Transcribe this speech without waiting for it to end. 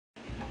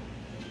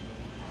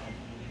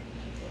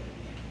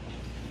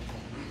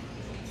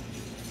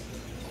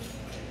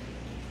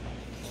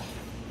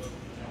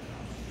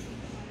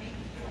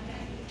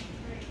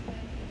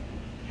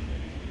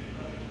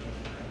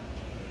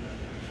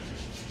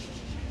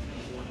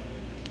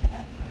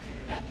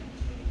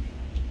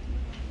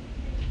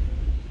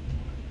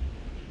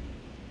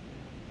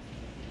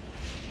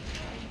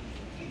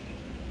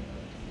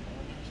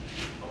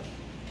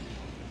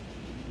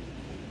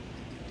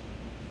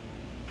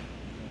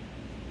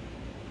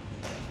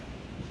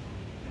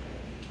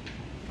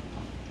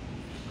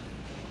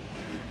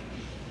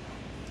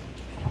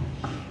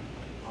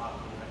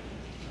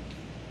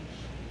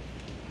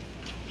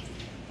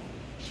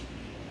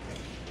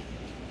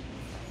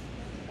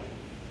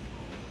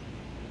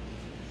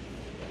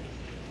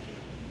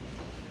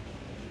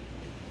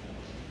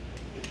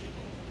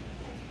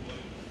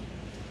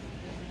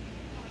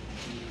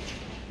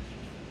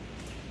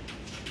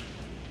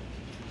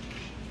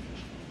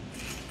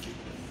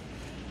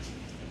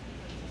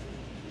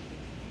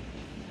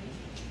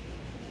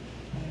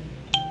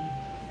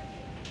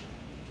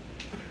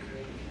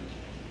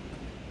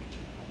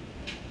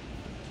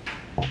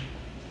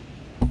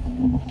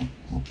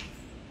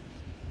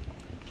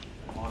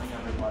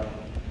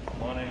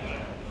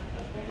Anglican,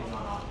 speaking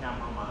on our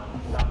cameraman,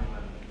 family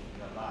members, we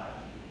are live.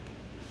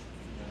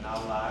 We are now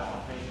live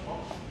on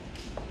Facebook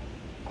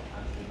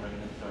as we bring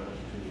this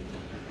service to you.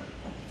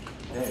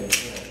 Today,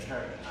 here at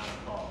church and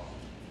across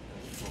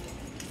Facebook.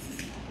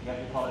 I guess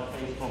we call it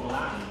Facebook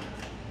Land.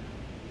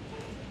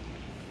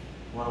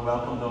 I want to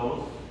welcome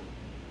those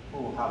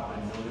who have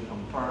been newly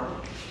confirmed.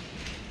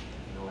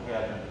 Who are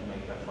here to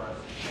make their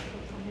first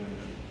sacred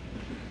communion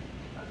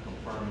as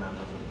confirmed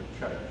members of the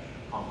church.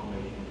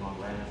 Confirmation was on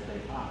Wednesday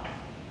past.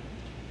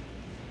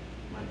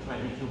 My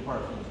 22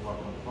 persons were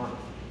confirmed.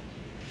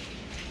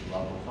 We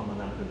welcome some of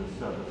them to the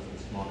service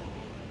this morning.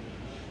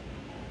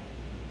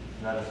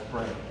 Let us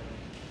pray.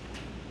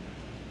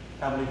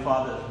 Heavenly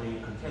Father, as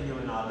we continue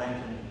in our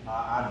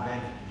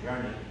Advent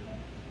journey,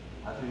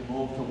 as we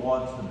move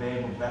towards the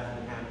babe of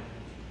Bethlehem,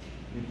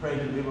 we pray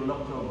that we will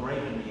look to a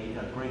greater need,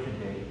 a greater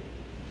day,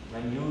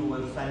 when you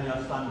will send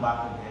your Son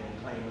back again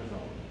to claim his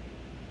own.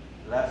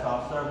 Bless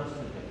our service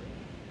today.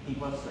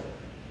 Keep us safe.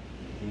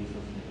 In Jesus'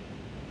 name.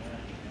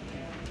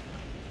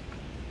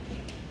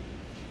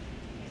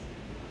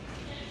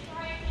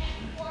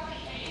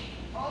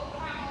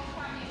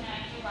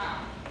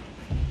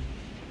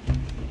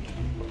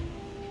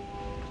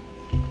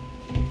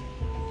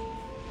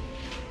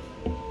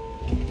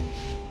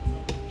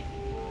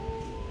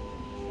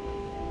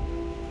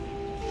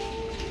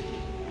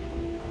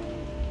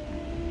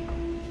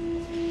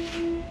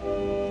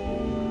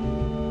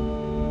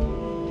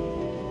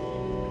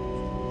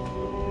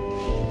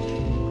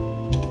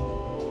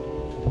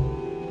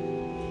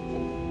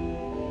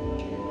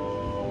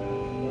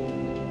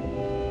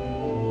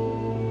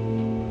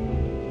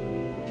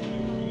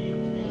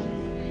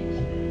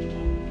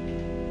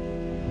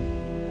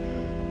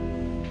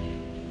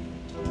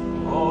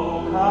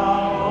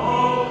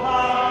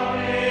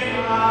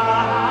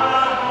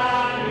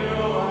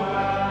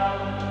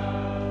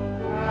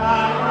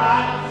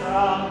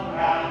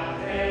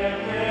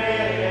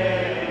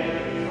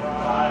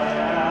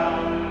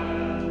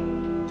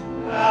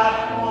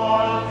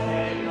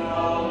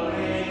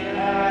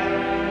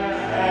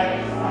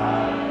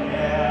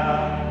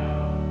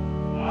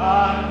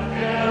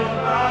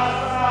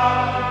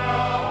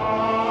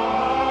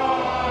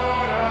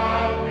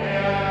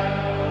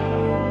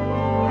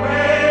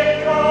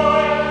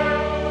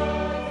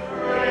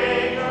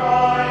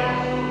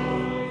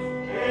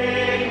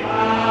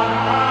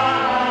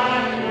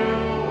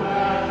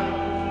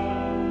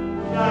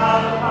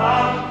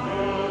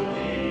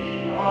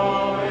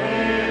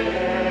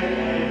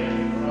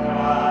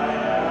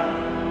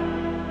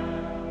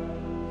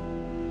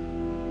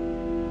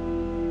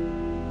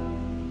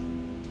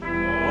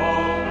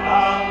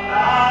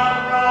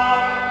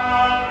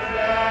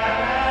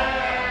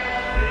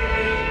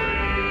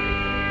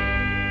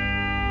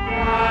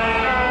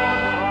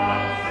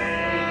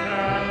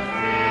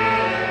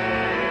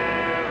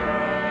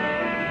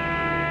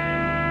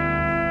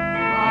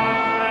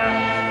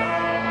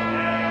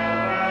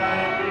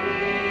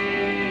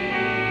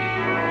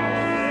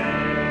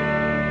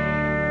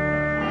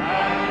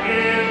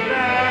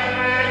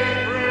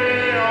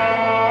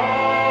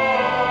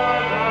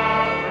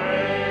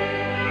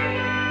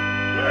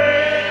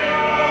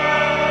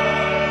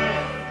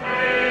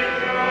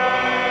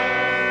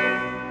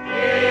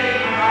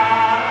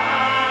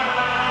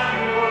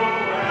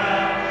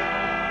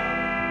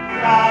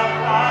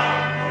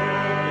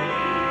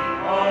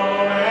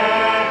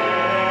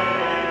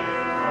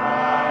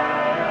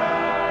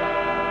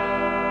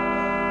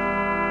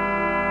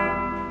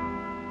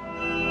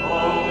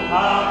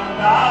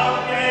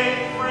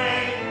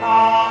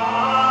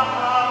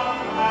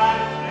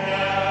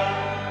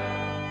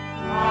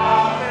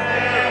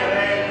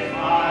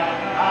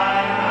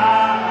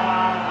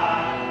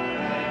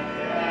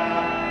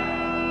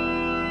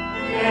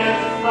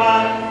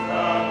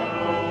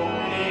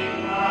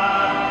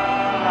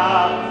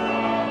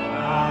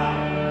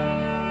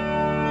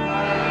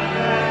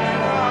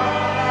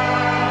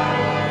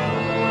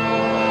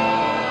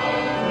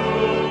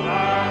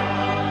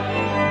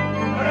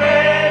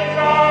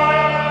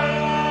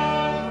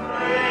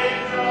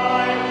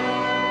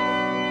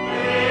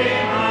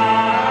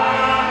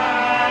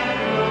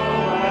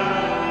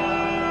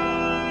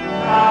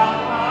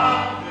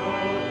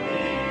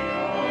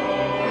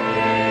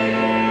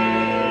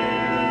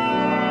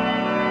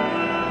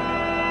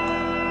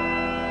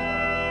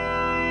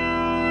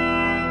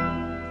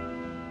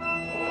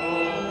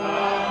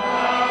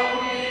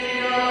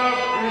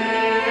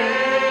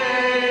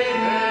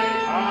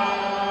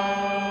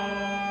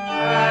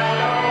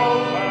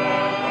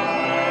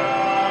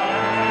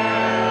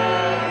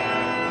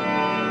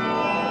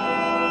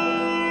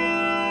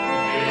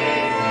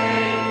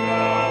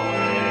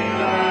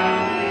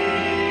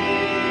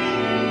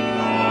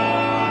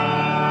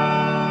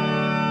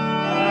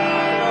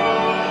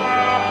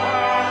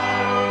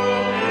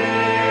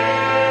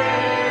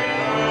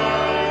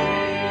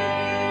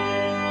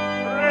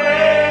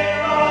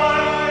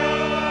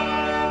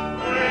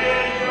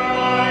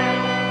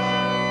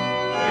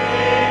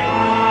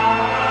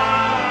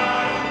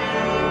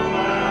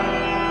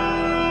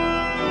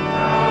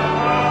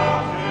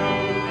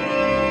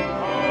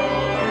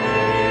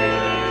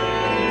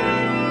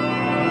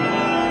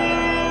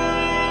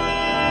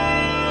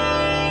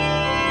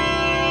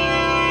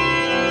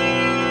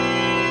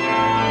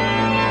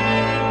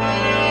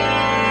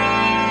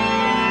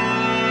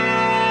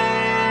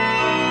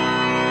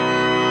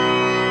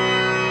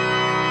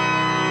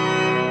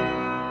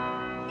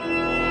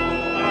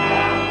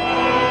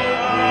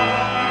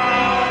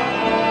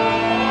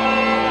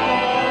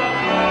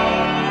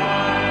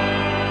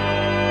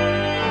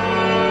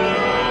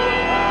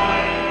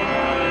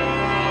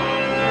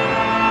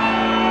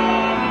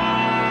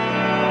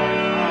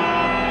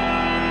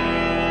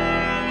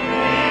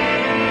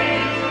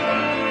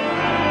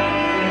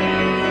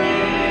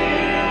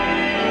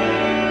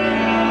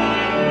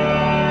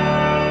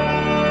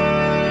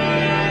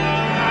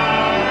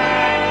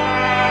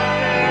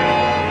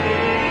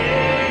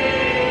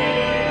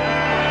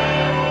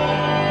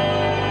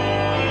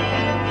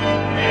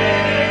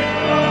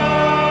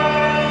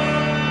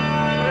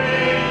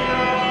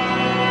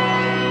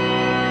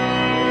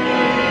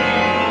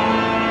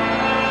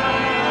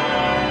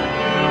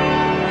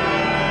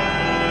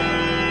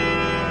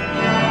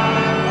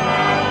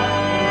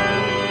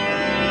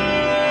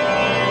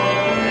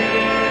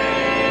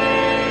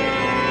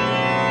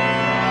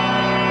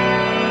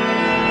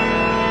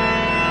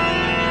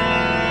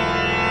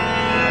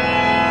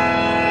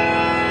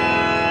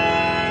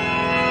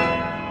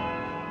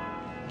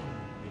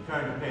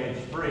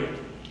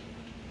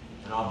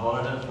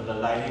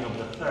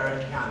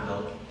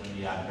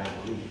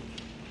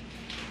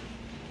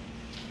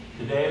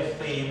 Today's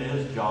theme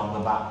is John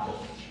the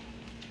Baptist.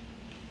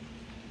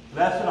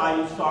 Blessed are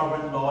you,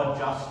 sovereign Lord,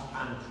 just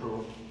and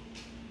true.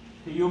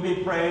 To you be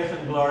praise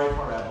and glory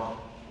forever.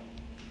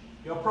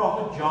 Your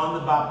prophet John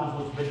the Baptist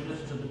was witness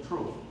to the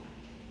truth.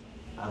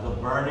 As a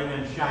burning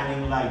and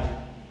shining light,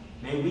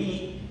 may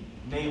we,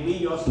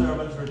 your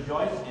servants,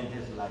 rejoice in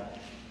his light,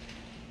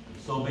 and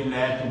so be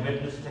led to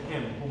witness to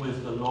him who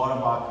is the Lord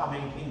of our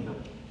coming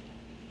kingdom,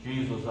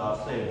 Jesus our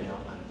Savior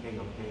and King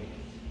of Kings.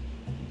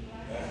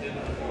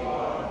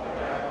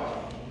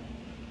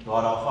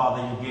 God our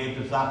Father, you gave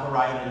to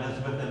Zachariah and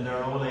Elizabeth in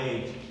their old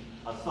age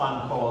a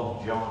son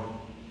called John.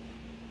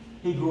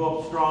 He grew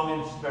up strong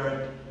in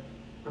spirit,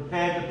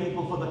 prepared the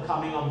people for the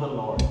coming of the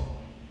Lord,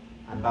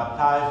 and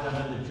baptized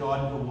them in the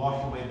Jordan to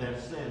wash away their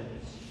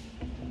sins.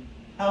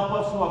 Help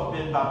us who have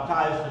been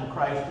baptized in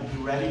Christ to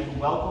be ready to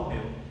welcome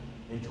him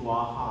into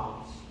our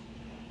hearts,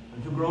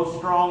 and to grow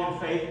strong in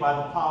faith by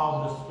the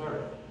power of the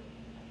Spirit.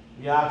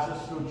 We ask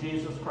this through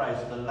Jesus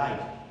Christ, the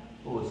light,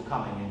 who is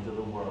coming into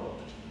the world.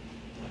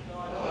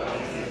 Lord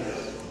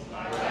Jesus,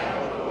 light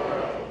of the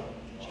world,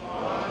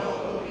 John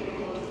told the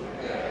people to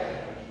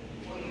prepare,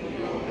 for you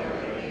will never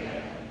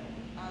begin.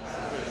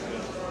 As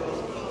Christmas grows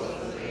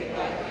closer day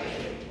by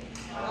day,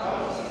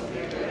 help us to be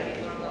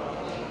ready for the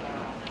coming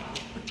now.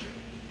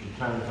 We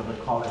turn to the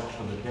collect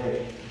for the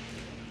day.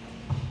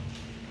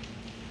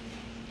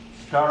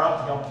 Stir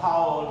up your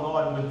power, O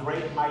Lord, and with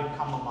great might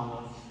come among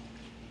us.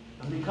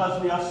 And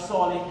because we are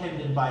sorely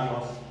hindered by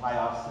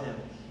our sins,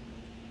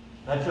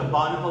 let your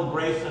bountiful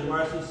grace and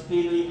mercy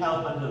speedily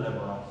help and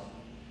deliver us.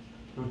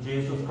 Through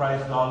Jesus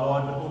Christ our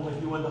Lord, to whom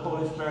with you and the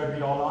Holy Spirit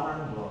be all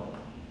honor and glory,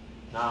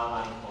 now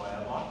and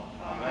forever.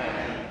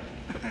 Amen.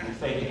 We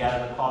say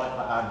together the collect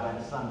for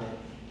Advent Sunday.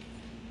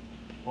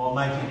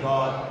 Almighty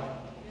God,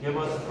 give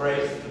us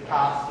grace to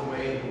cast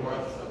away the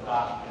works of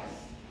darkness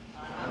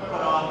and put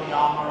on the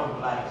armor of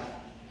light,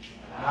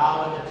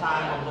 now in the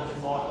time of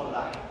this mortal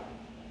life,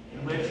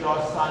 in which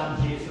your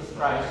Son Jesus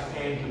Christ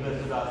came to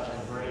visit us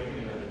in great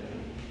humility,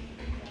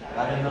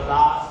 that in the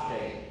last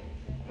day,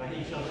 when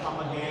he shall come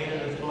again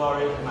in his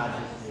glorious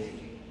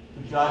majesty,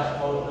 to judge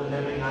both the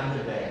living and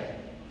the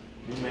dead,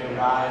 we may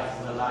rise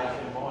to the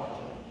life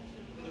immortal,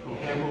 through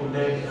him who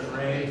lives and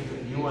reigns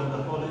with you and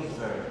the Holy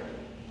Spirit,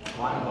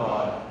 one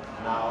God,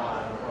 now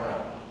and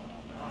forever.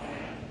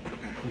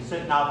 We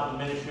sit now for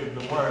the ministry of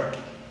the Word,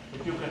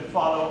 which you can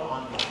follow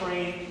on the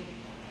screen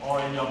or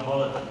in your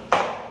bulletin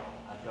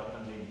at your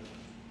convenience.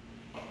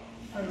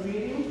 A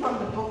reading from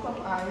the book of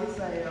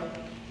Isaiah,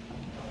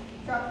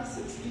 chapter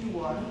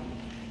 61,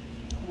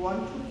 1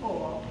 to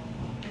 4,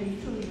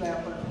 8 to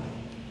 11.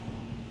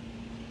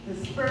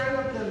 The Spirit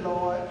of the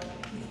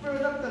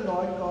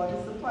Lord God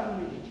is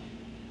upon me,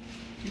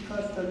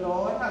 because the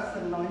Lord has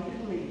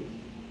anointed me.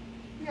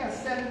 He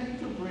has sent me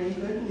to bring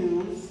good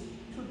news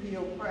to the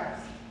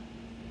oppressed,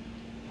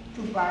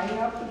 to bind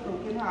up the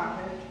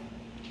brokenhearted,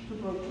 to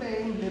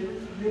proclaim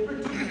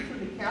liberty to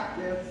the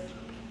captives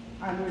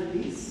and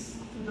release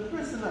to the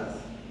prisoners,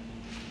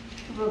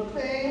 to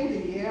proclaim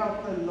the year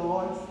of the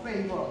Lord's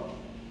favor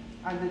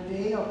and the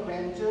day of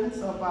vengeance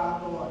of our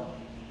God,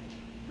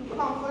 to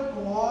comfort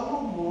all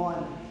who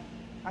mourn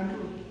and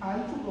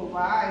to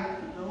provide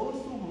to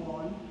those who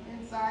mourn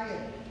in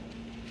Zion,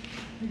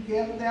 to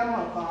give them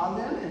a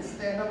garland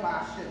instead of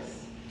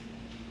ashes,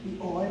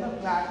 the oil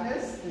of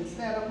gladness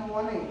instead of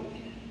mourning,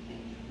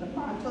 the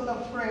mantle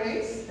of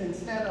praise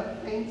instead of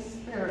faint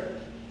spirit.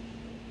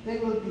 They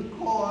will be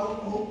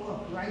called oak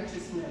of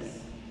righteousness,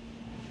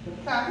 the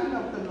planting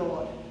of the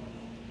Lord,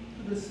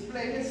 to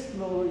display his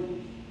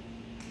glory.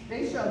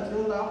 They shall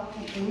build up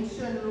the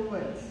ancient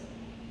ruins.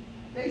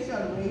 They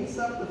shall raise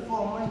up the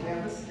former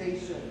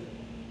devastation.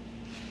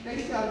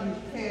 They shall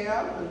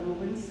repair the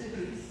ruined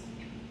cities,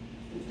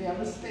 the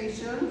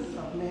devastations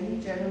of many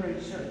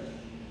generations.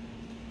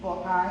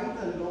 For I,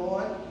 the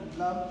Lord,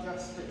 love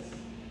justice.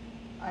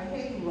 I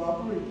hate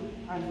robbery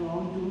and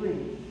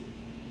wrongdoing.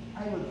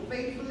 I will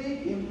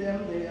faithfully give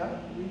them their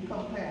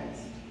recompense.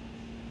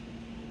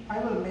 I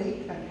will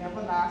make an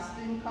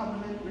everlasting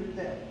covenant with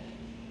them.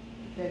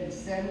 Their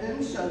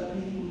descendants shall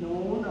be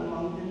known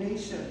among the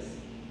nations,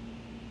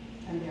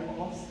 and their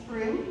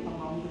offspring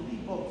among the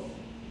peoples.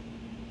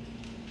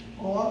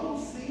 All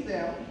who see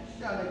them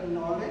shall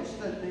acknowledge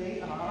that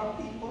they are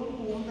a people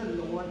whom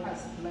the Lord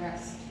has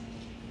blessed.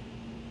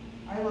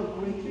 I will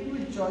greatly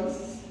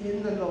rejoice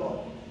in the Lord.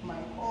 My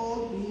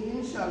whole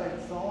being shall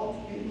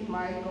exalt in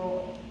my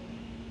God.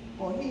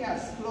 For he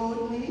has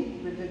clothed me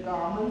with the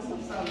garments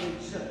of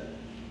salvation.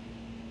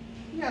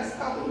 He has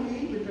covered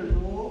me with the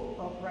robe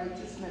of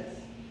righteousness,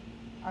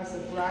 as a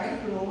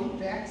bridegroom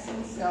decks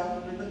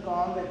himself with a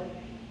garland,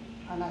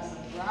 and as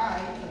a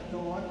bride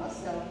adorns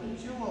herself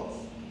with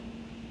jewels.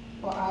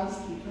 For as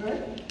the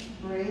earth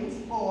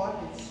brings forth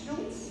its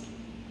shoots,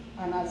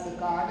 and as the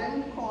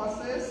garden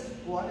causes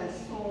what is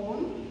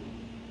sown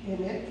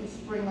in it to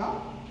spring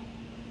up,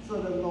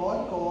 so the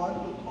Lord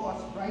God will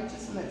cause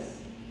righteousness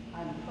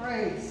and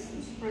praise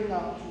to spring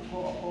up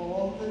before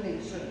all the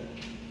nations.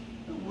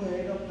 The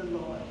word of the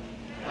Lord.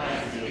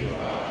 Thanks be to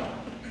God.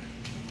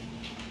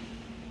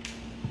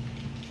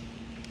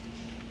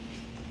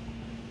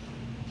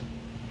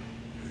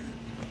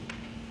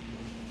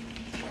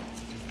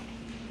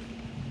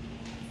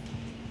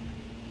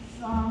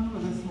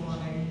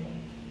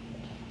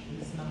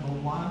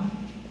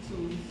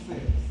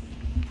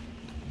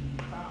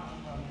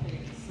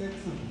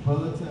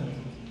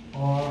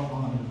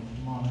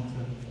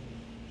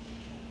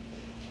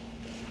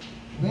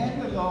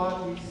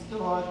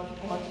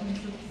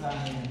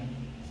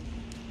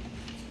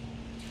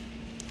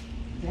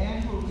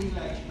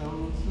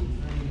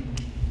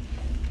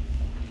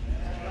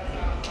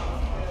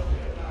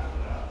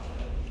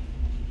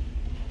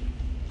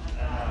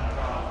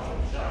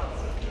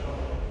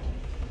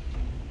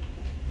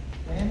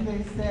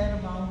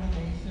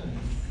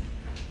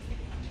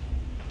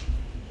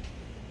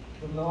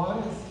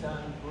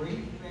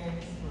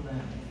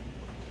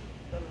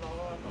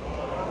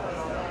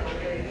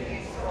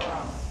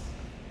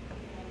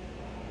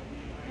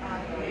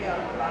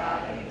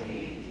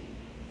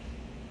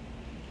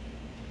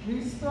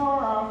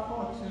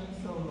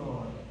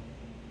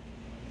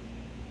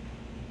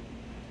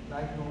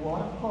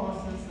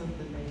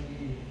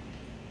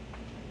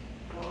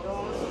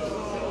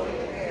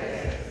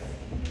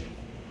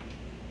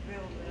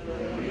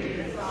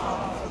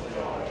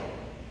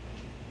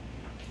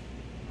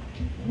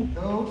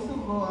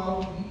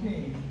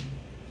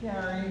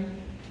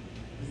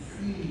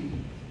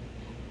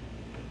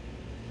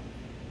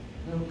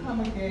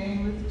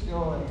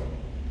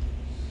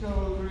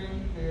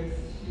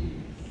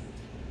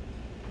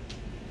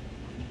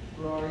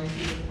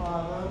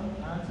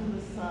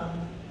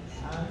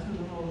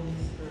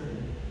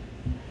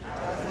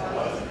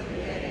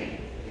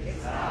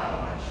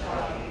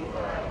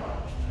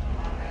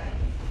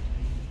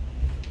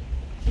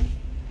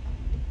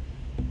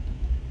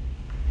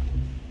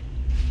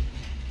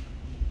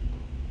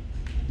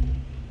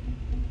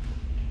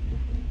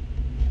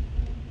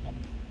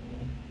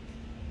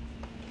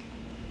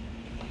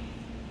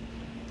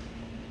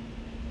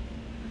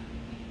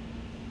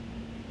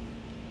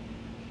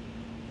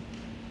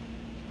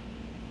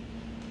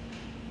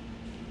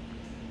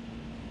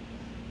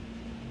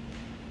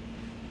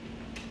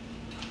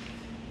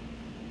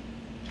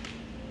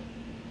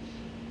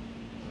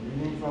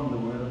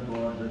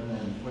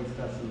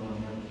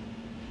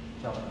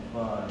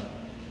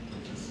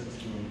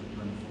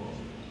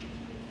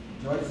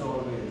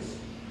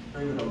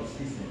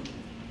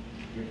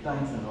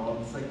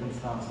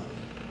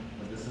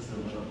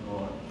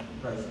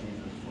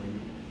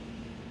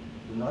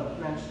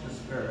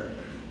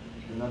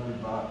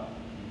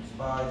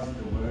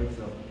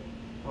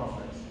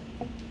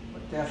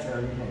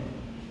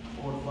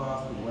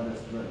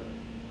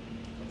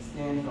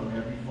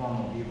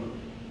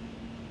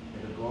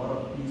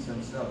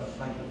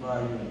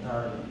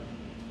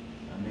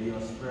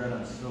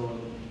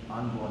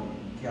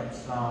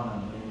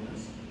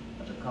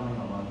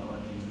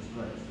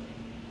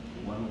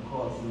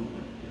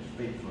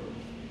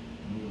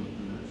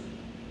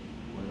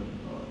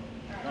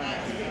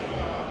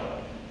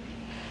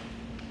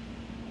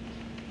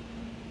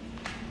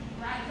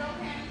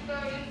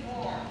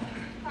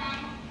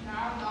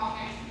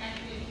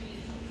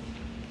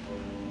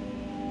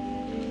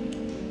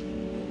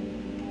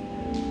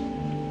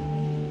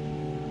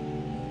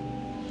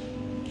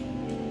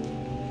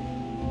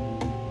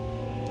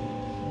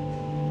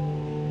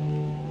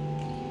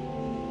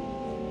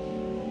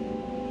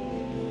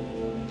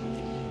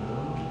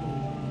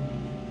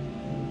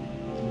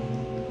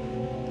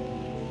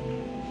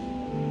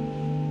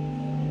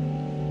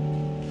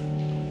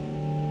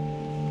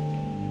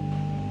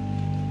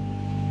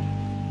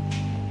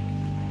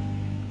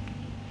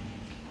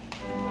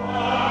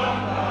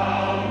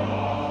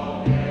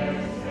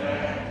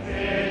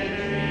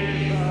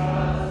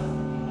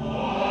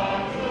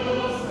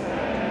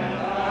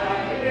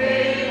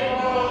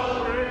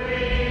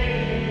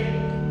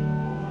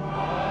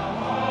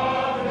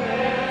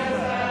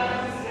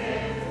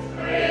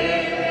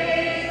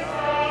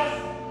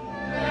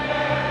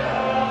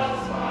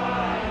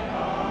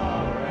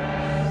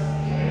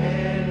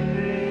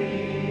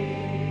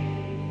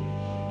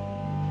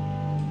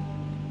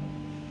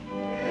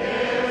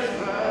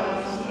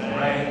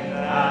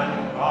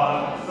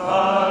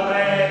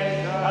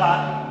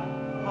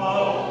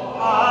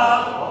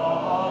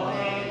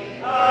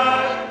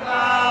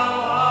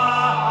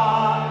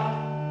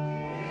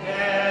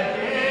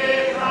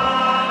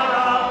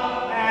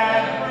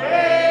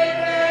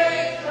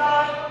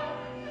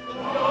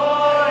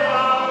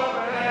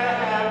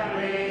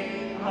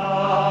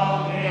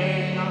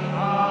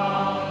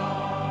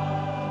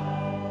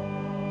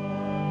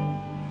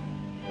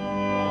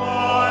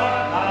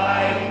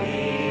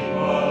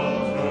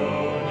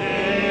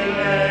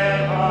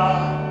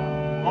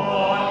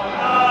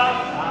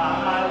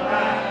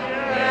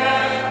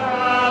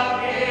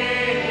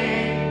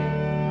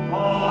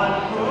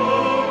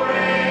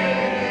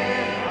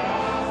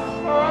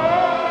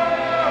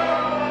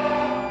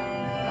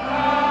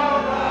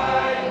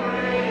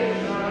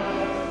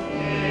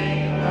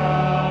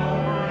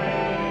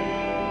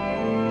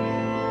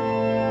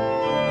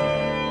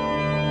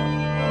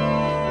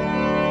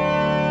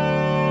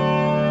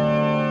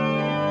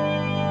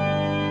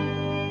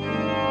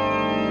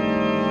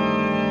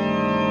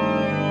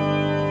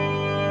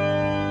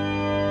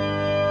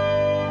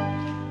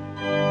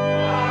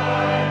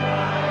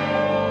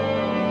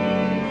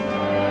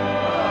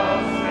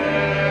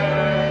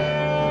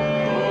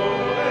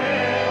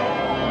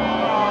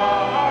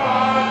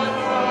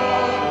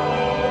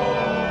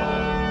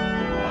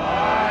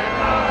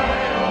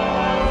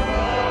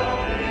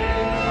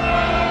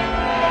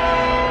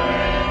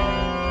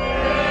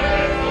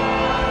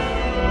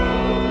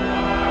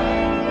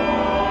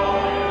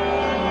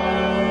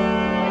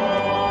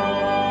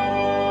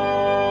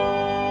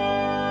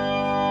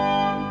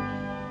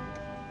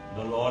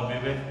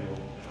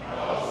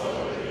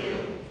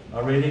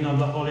 A reading of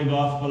the Holy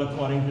Gospel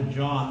according to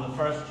John, the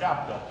first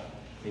chapter,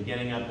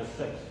 beginning at the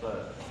 6th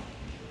verse.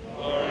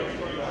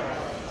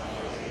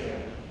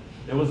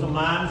 There was a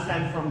man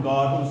sent from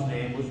God whose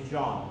name was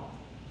John.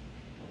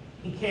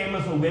 He came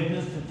as a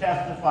witness to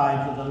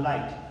testify to the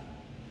light,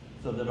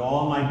 so that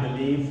all might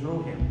believe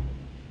through him.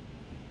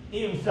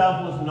 He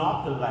himself was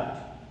not the light,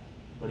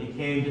 but he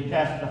came to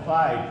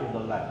testify to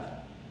the light.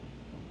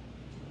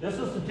 This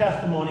is the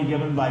testimony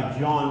given by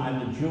John,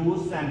 and the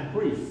Jews sent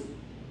priests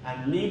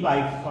and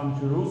Levites from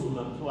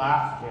Jerusalem to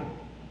ask him,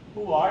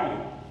 "Who are you?"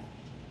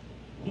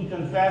 He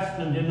confessed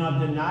and did not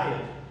deny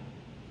it,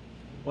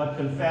 but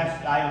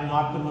confessed, "I am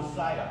not the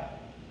Messiah."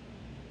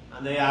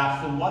 And they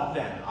asked him, "What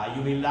then? Are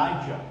you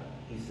Elijah?"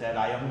 He said,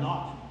 "I am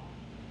not."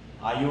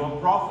 "Are you a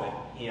prophet?"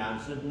 He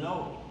answered,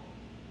 "No."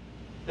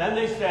 Then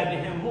they said to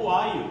him, "Who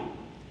are you?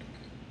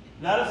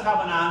 Let us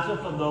have an answer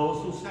for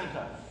those who sent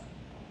us.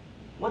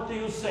 What do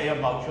you say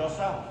about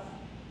yourself?"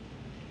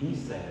 He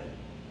said,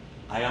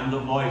 "I am the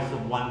voice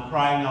of one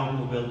crying out in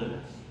the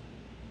wilderness,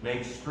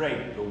 'Make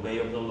straight the way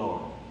of the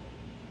Lord,'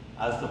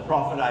 as the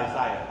prophet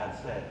Isaiah had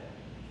said."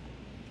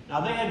 Now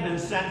they had been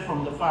sent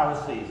from the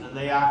Pharisees, and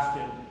they asked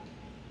him,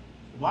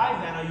 "Why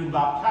then are you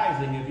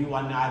baptizing if you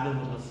are neither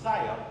the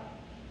Messiah,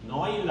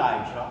 nor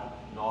Elijah,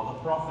 nor the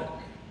prophet?"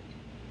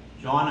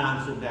 John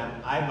answered them,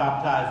 "I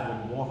baptize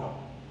with water.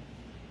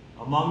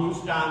 Among you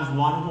stands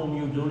one whom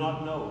you do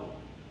not know,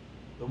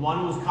 the one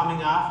who is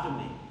coming after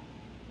me.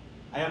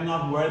 I am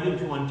not worthy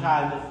to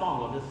untie the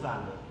thong of his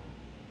sandal."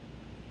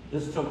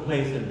 This took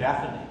place in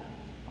Bethany,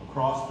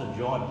 across the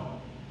Jordan,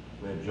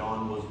 where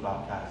John was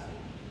baptizing.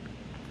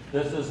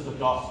 This is the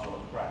gospel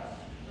of Christ.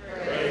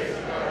 Praise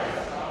to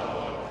Christ our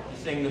Lord. We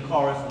sing the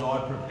chorus,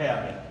 "Lord,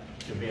 prepare me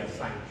to be a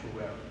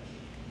sanctuary."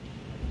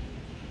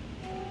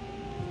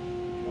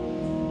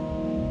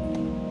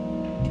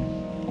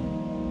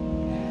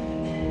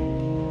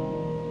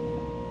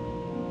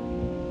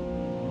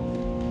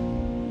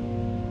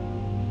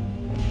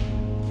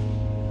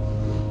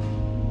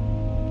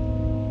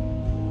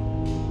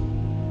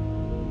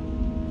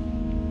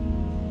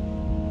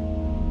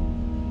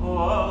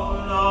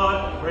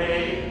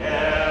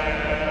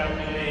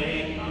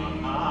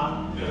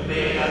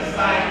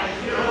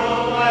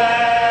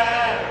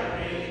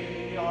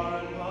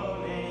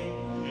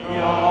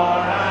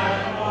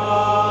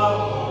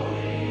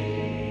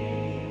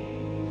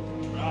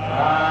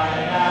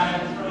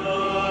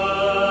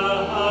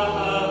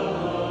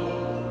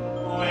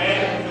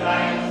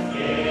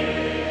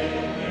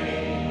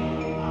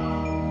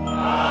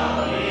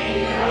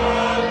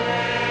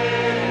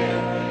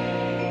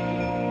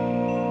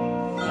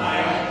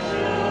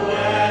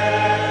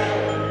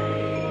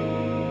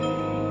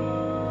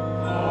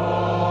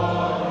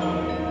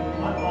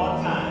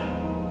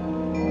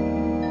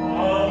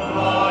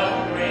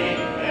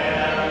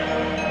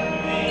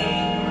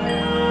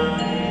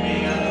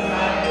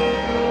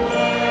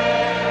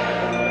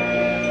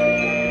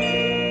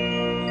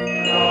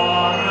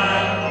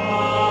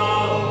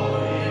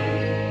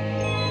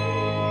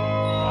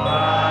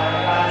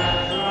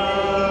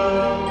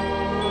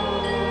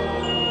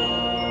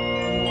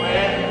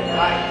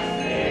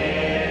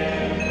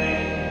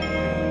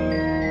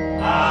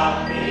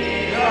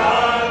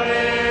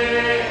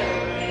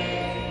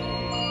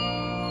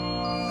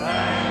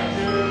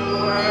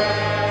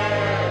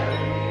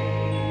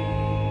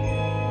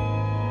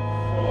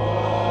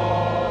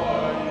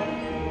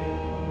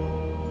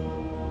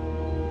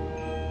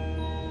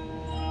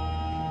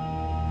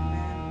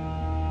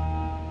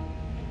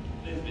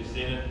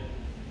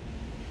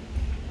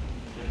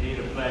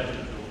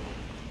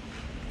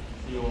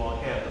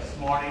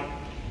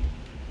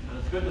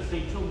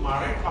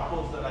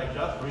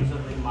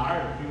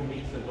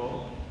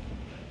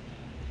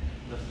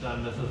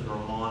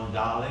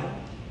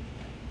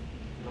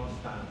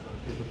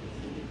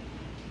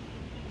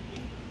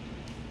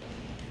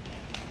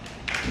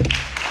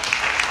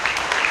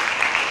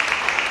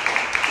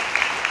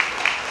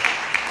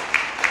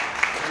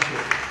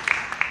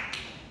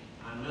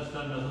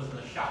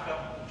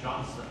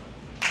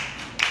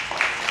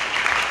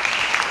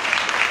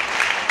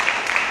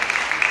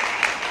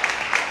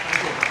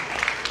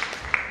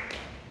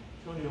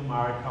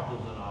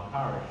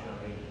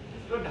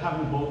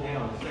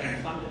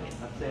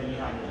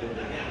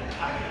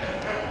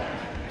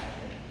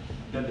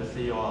 Good to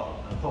see you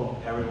all. I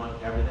hope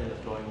everything is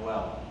going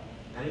well.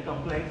 Any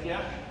complaints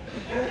yet?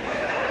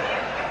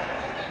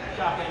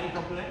 Chuck, any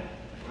complaints?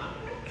 Huh?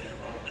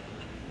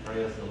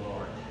 Praise the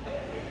Lord.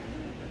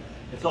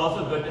 It's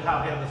also good to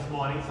have here this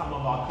morning some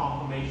of our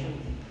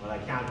confirmations, well, I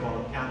can't call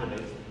them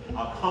candidates,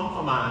 our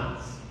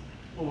confirmands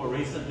who were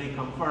recently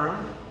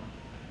confirmed.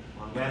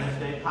 On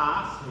Wednesday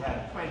past, we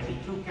had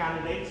 22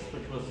 candidates,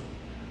 which was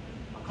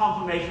a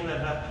confirmation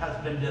that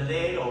has been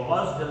delayed or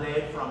was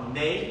delayed from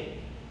May.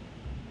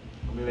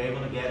 And we were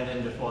able to get it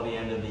in before the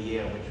end of the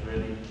year, which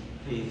really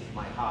pleased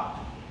my heart.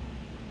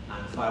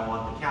 And so I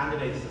want the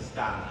candidates to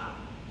stand now.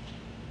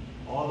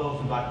 All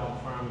those who got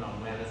confirmed on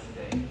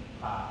Wednesday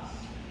past.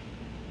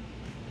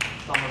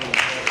 Some of them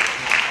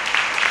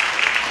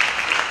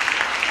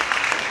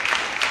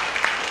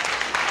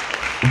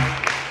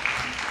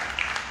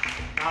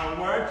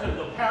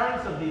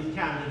these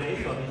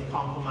candidates or these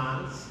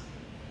confirmands,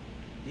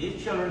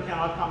 these children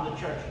cannot come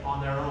to church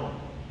on their own.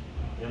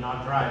 They're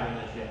not driving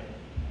as yet.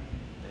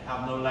 They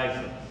have no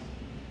license.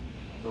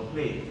 So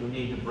please, you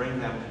need to bring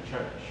them to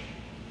church.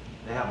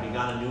 They have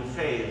begun a new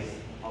phase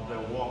of their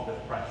walk with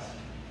Christ.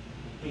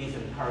 Please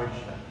encourage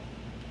them.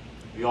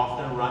 We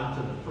often run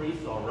to the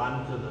priest or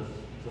run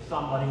to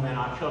somebody when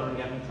our children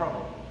get in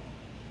trouble.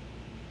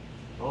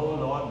 Oh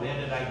Lord, where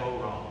did I go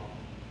wrong?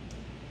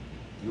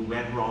 You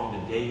went wrong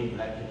the day you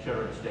let your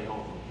children stay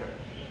home from church.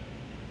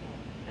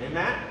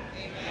 Amen?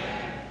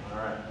 Amen. All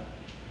right.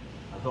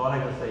 That's all I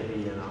can say to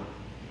you now.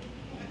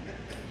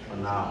 For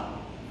now.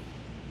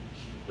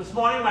 This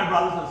morning, my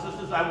brothers and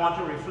sisters, I want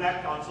to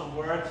reflect on some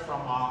words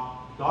from our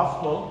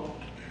gospel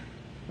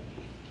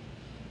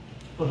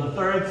for the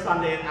third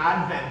Sunday in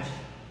Advent,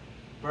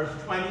 verse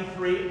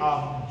 23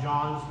 of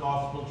John's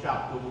Gospel,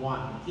 chapter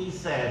 1. He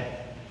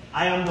said,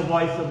 I am the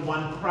voice of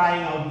one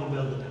crying out in the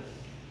wilderness,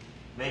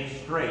 make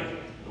straight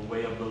the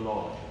way of the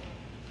Lord.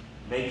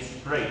 Make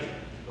straight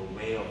the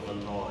way of the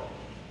Lord.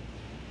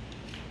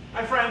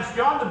 My friends,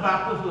 John the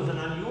Baptist was an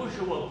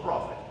unusual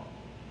prophet.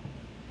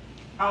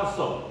 How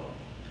so?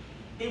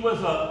 He was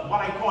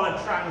what I call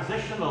a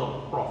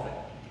transitional prophet.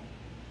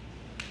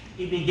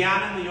 He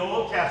began in the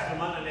Old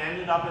Testament and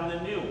ended up in the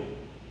New,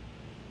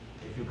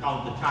 if you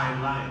count the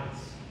timelines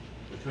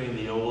between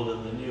the Old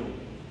and the New.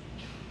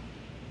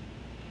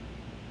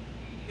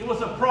 He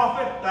was a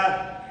prophet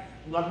that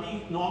what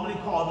we normally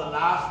call the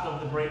last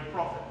of the great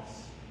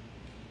prophets.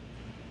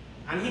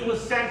 And he was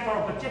sent for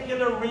a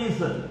particular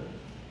reason,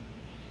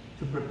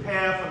 to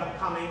prepare for the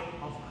coming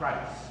of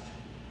Christ.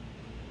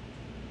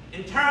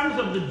 In terms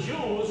of the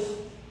Jews,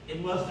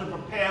 it was to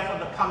prepare for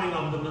the coming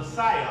of the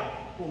Messiah,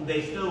 whom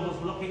they still was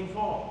looking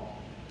for.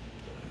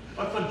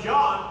 But for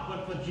John,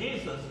 but for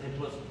Jesus,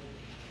 it was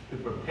to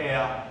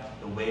prepare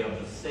the way of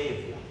the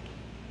Savior.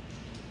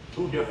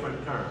 Two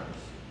different terms,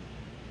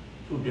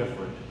 two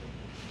different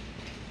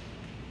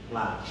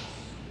plans,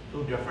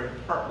 two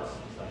different purposes,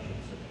 I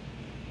should say.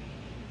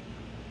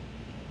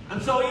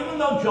 And so even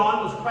though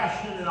John was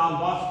questioned in our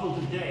gospel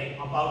today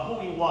about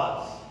who he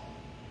was,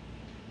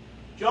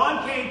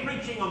 John came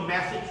preaching a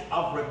message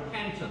of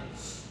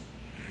repentance,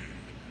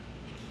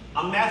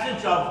 a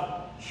message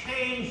of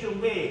change your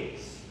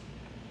ways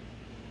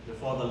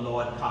before the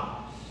Lord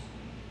comes.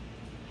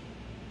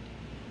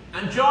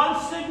 And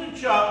John's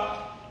signature,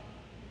 I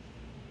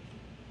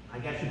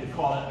guess you could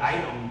call it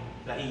item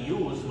that he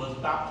used, was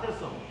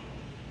baptism.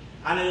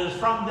 And it is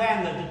from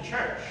then that the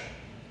church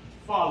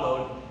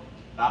followed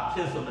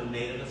baptism and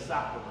made it a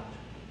sacrament.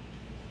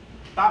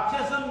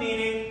 Baptism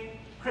meaning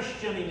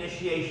Christian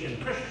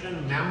initiation,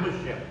 Christian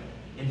membership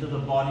into the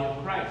body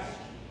of Christ.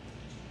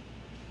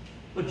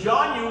 But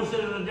John used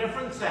it in a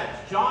different sense.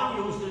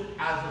 John used it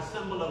as a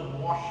symbol of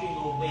washing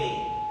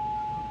away,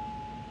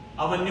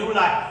 of a new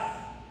life,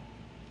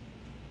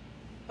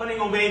 putting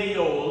away the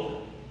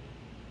old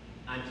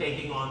and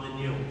taking on the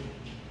new.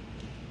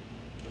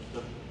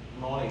 Mr.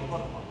 Molly,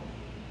 put on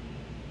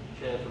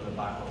chair from the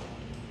back over.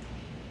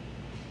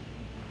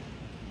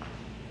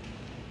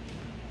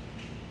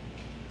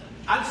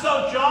 And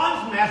so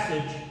John's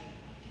message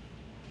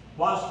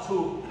was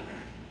to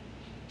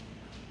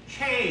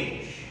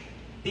change,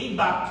 be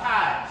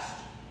baptized,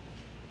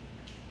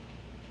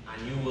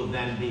 and you will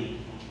then be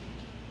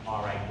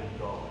all right with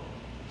God.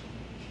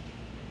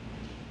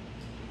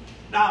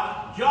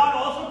 Now, John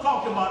also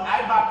talked about,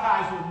 I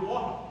baptize with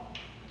water,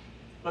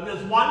 but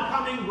there's one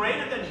coming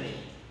greater than me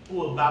who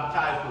will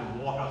baptize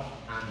with water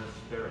and the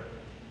Spirit.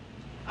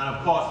 And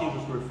of course, he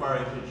was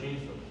referring to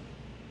Jesus.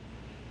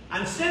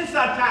 And since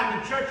that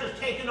time, the church has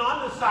taken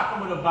on the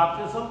sacrament of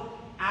baptism,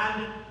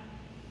 and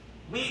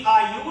we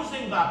are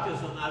using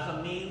baptism as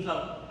a means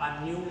of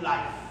a new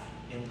life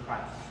in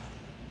Christ.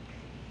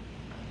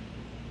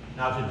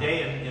 Now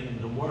today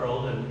in the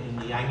world, and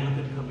in the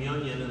Anglican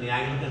communion and the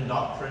Anglican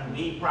doctrine,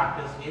 we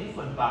practice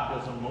infant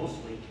baptism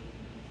mostly.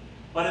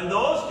 But in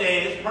those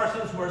days,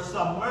 persons were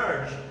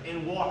submerged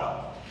in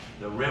water,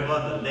 the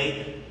river, the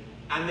lake,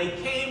 and they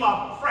came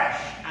up fresh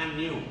and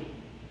new.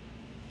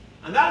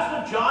 And that's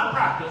what John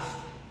practiced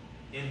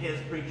in his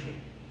preaching.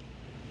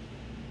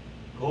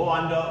 Go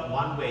under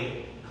one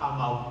way, come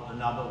out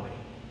another way.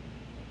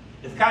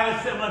 It's kind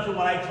of similar to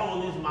what I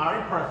told these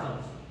married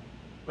persons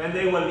when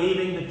they were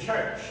leaving the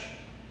church.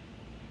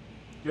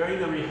 During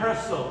the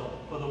rehearsal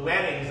for the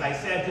weddings, I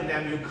said to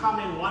them, you come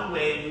in one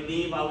way and you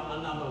leave out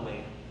another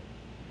way.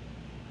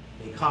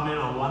 They come in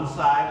on one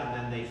side and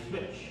then they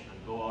switch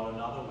and go out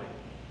another way.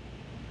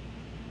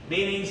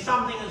 Meaning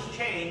something has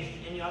changed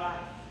in your life.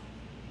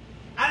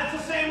 And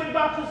it's the same with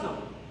baptism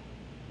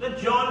that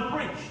John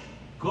preached.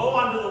 Go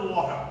under the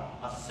water,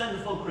 a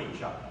sinful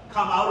creature.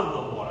 Come out of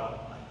the water,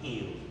 a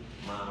healed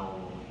man or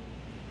woman.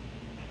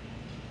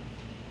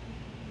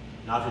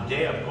 Now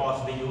today, of course,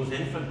 we use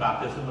infant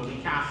baptism, but we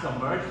can't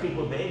submerge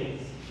people,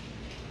 babies,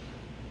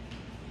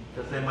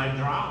 because they might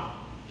drown.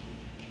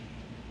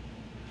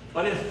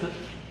 But it's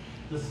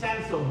the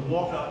sense of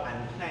water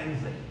and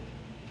cleansing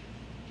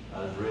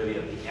that is really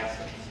of the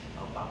essence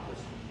of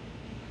baptism.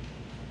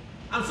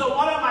 And so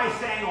what am I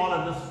saying all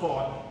of this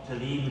for to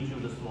leave with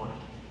you this morning?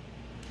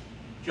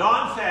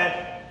 John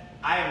said,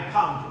 I am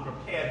come to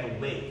prepare the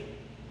way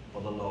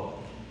for the Lord.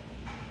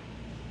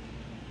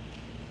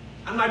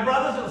 And my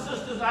brothers and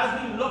sisters,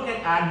 as we look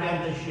at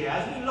Advent this year,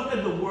 as we look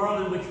at the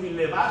world in which we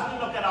live, as we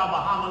look at our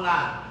Bahama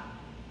land,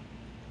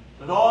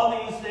 with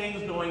all these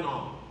things going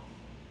on,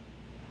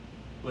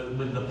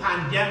 with the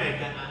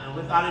pandemic and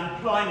with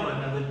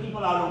unemployment and with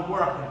people out of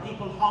work and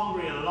people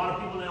hungry and a lot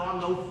of people that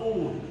have no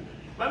food,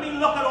 when we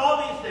look at all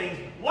these things,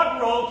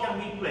 what role can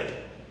we play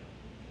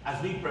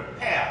as we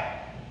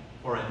prepare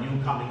for a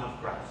new coming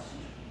of Christ?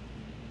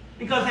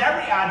 Because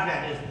every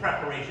Advent is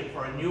preparation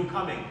for a new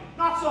coming.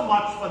 Not so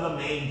much for the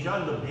manger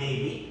and the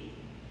baby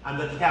and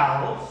the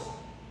carols,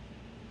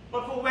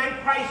 but for when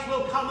Christ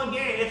will come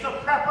again. It's a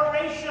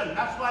preparation.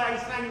 That's why I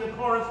sang the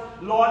chorus,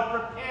 Lord,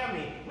 prepare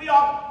me. We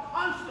are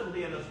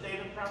constantly in a state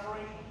of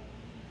preparation.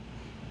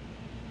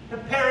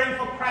 Preparing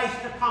for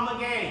Christ to come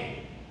again.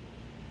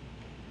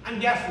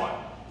 And guess what?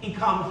 He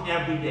comes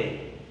every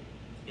day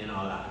in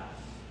our lives.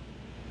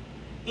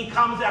 He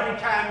comes every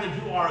time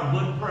that you are a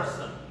good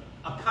person,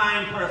 a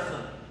kind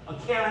person, a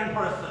caring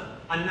person,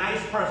 a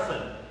nice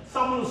person,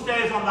 someone who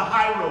stays on the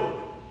high road,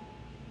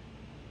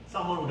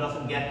 someone who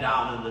doesn't get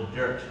down in the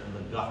dirt and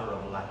the gutter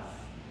of life.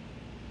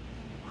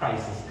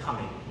 Christ is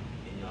coming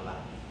in your life.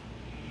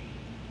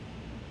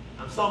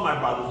 And so, my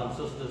brothers and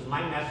sisters,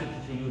 my message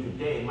to you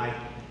today, my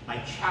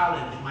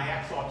challenge, my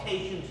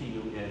exhortation to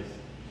you is,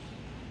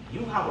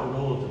 you have a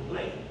role to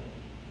play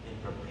in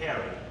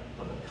preparing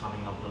for the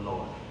coming of the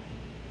Lord.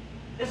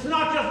 It's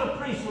not just a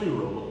priestly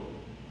role.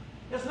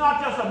 It's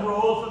not just a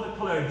role for the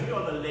clergy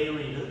or the lay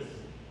readers.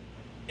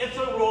 It's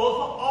a role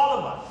for all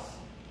of us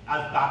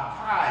as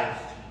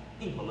baptized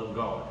people of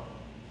God.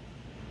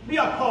 We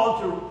are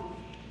called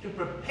to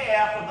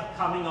prepare for the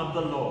coming of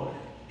the Lord.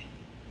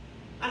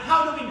 And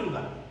how do we do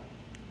that?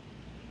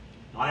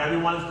 Not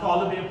everyone is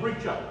called to be a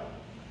preacher.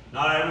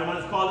 Not everyone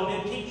is called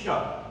to be a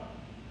teacher.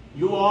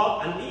 You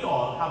all and we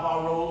all have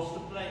our roles to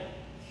play.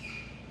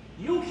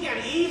 You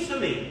can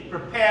easily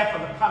prepare for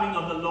the coming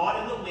of the Lord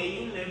in the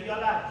way you live your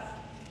life.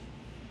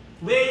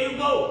 Where you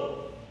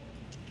go,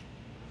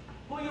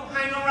 who you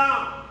hang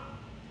around,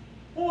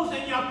 who's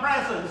in your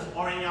presence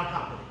or in your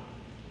company.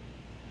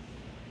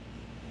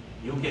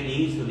 You can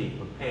easily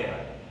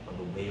prepare for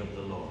the way of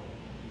the Lord.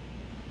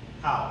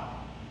 How?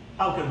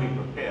 How can we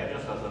prepare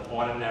just as an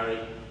ordinary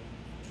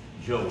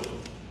Joe?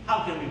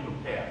 How can we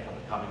prepare for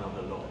the coming of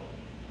the Lord?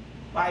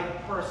 By the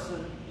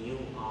person you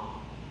are.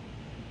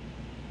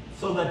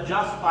 So that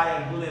just by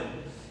a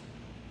glimpse,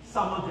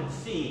 someone could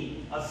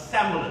see a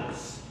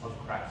semblance of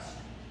Christ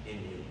in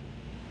you.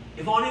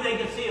 If only they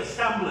could see a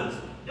semblance,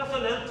 just a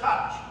little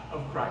touch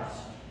of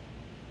Christ,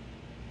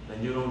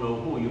 then you don't know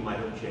who you might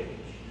have changed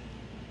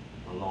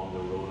along the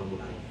road of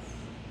life.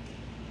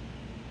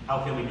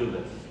 How can we do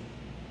this?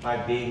 By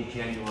being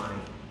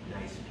genuine,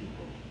 nice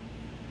people,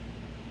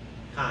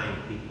 kind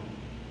people,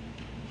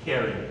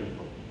 caring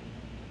people,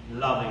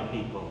 loving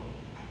people,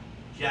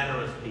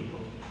 generous people,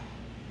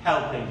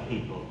 helping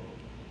people.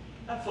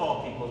 That's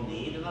all people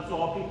need, and that's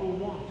all people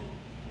want.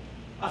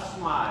 A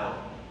smile,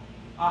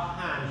 a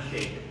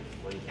handshake.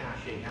 Well, you can't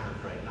shake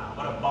hands right now,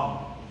 but a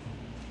bump.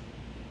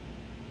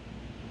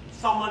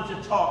 Someone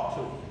to talk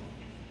to.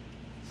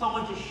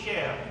 Someone to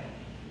share.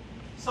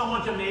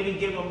 Someone to maybe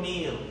give a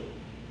meal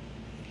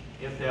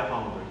if they're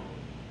hungry.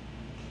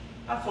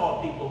 That's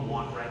all people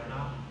want right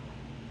now.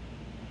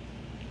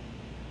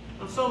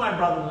 And so, my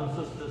brothers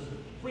and sisters,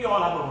 we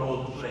all have a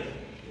role to play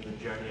in the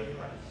journey of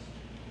Christ.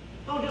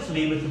 Don't just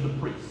leave it to the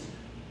priest.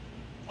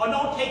 Or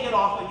don't take it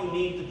off when you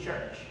leave the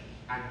church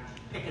and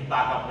pick it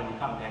back up when you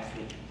come next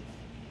week.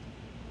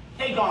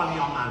 Take on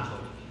your mantle.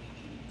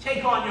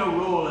 Take on your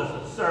role as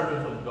a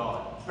servant of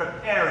God,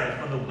 preparing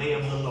for the way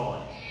of the Lord.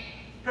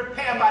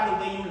 Prepare by the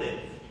way you live.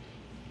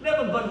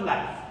 Live a good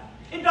life.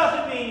 It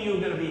doesn't mean you're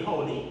going to be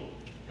holy,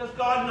 because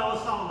God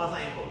knows some of us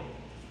ain't holy,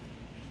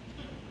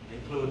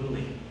 including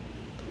me.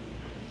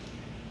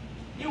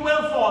 You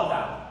will fall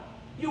down.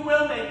 You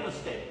will make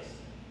mistakes.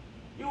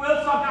 You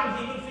will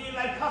sometimes even feel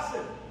like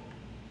cussing.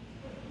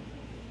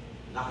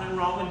 Nothing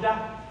wrong with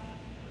that.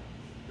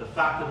 The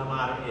fact of the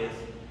matter is,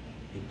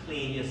 you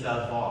clean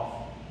yourself off.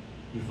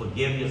 You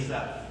forgive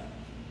yourself.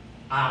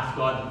 Ask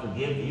God to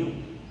forgive you,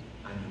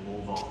 and you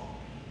move on.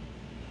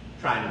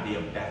 Trying to be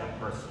a better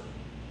person.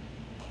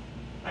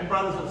 My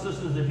brothers and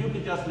sisters, if you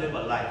could just live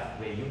a life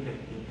where you can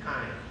be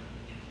kind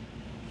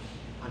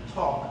and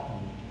talk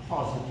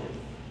positive,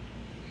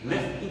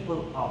 lift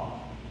people up,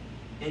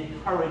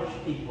 encourage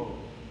people,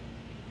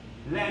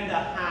 lend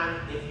a hand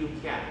if you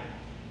can,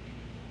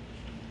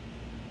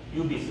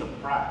 you'll be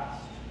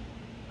surprised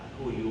at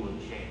who you will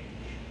change.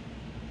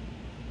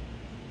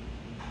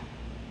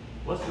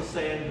 What's the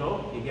saying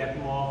go? You get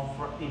more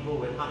people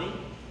with honey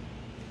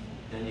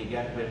than you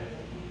get with,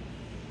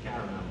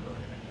 can't remember.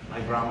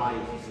 My grandma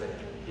used to say,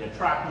 you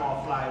attract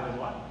more fly with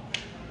what?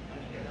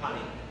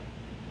 Honey.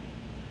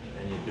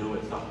 Than you do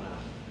with something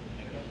else.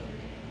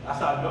 That's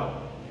how it goes.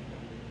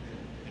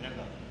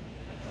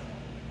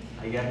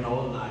 I getting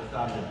old and I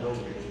started to go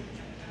with it.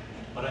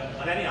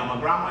 But anyhow, my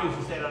grandma used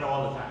to say that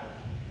all the time.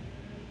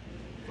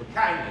 With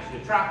kindness, you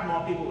attract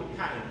more people with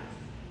kindness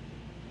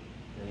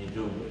than you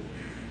do with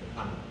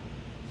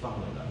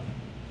something like that.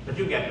 But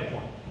you get the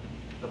point.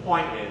 The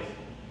point is,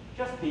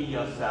 just be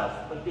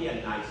yourself, but be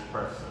a nice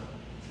person.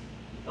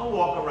 Don't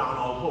walk around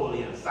all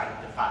holy and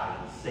sanctified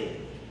and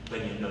saved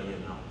when you know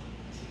you're not.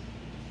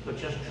 But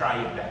just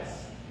try your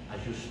best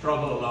as you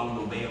struggle along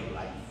the way of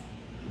life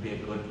to be a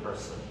good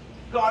person.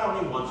 God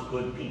only wants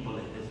good people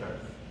in this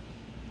earth.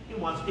 He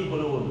wants people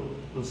who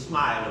will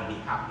smile and be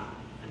happy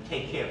and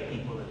take care of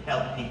people and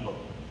help people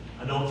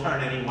and don't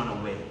turn anyone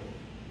away.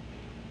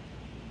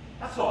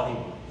 That's all he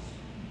wants.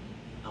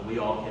 And we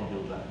all can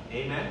do that.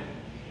 Amen?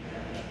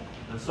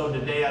 And so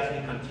today, as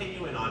we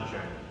continue in our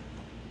journey,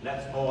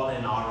 let's all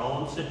in our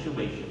own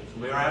situations,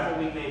 wherever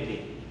we may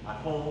be, at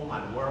home,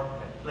 at work,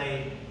 at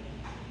play,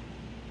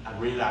 at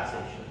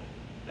relaxation,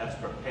 let's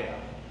prepare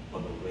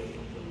for the way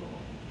of the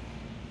Lord.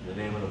 In the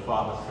name of the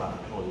Father, Son,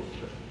 and Holy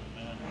Spirit.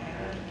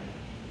 Amen.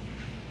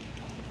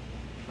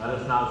 Let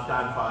us now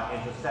stand for our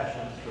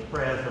intercessions, the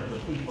prayers of the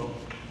people.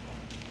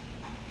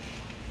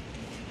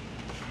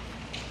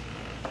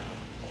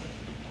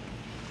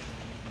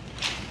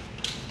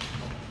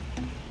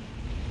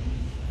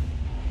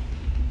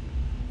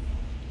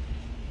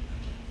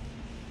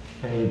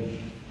 Page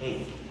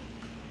 8.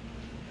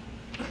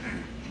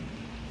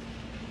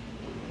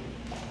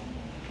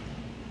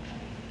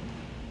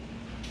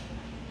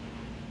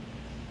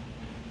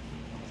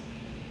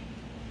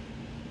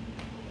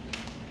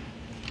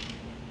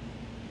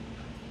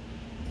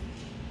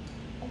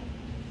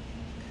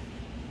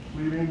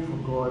 Pleading for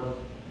God's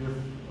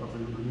gift of a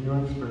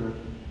renewing spirit,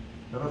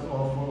 let us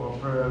offer our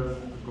prayers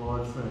to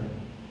God, saying,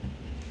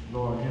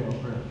 Lord, hear our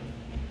prayer.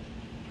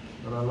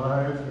 That our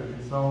lives may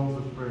be sounds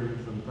of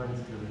praise and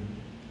thanksgiving,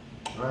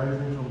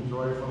 rising from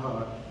joyful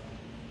heart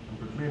and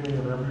proclaiming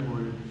in every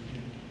word we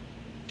speak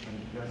and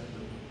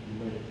gesture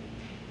we make.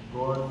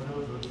 God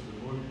fills us with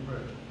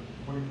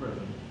holy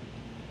presence.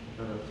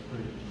 Let us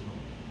pray to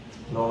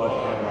the Lord. Lord,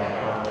 hear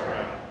our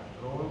prayer.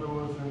 That all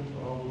those in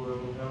our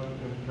world held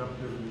in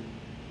captivity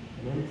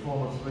in any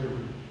form of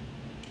slavery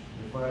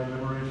may find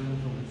liberation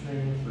from the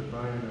chains that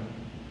bind them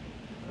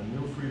and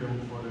new freedom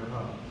for their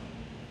hearts.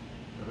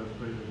 Let us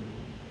pray to the Lord.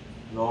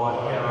 Lord,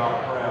 hear our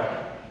prayer.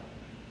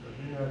 That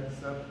we may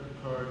accept with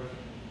courage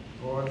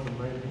God's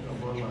anointing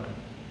of our lives,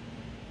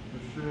 to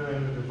share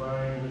in the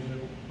divine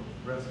mission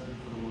of rescue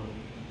for the world,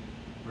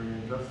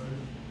 bringing justice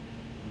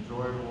and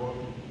joy to all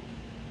people.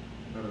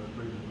 Let us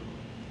pray to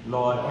the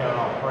Lord. Lord, hear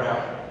our prayer.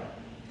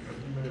 That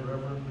we may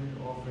reverently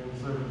offer in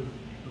service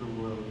to the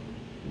world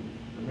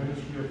the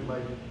ministry of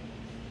light,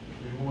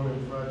 behold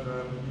in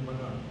fragile human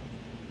heart,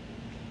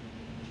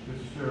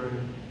 this sharing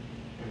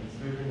in the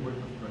saving work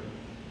of Christ,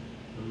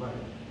 the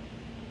light.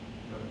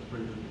 Let us pray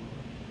to the Lord.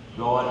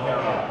 Lord, hear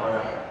our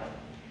prayer.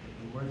 That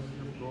the mercy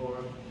of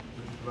God,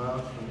 which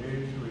lasts from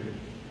age to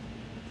age,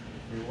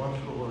 may wash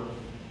over us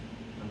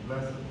and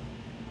bless us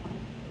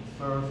and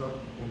stir us up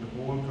in the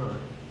bold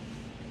courage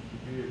to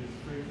be its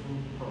faithful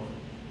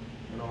prophet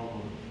in all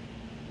words.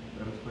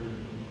 Let us pray to the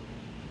Lord.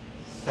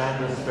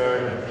 Send the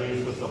Spirit of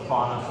Jesus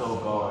upon us, O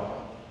God,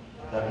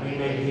 that we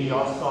may be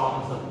your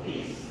songs of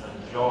peace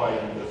and joy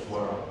in this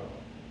world.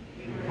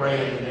 We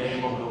pray in the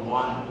name of the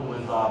one who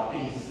is our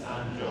peace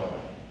and joy,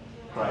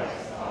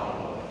 Christ our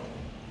Lord.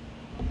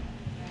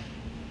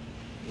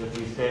 If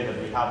we say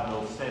that we have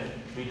no sin,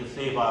 we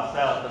deceive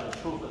ourselves and the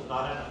truth is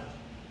not in us.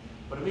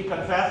 But if we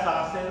confess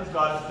our sins,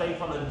 God is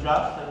faithful and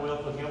just and will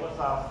forgive us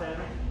our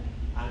sins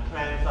and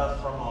cleanse us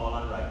from all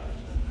unrighteousness.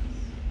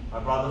 My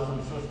brothers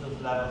and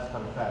sisters, let us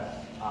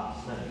confess our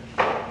sins.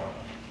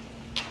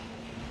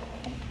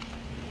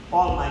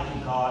 Almighty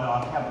God,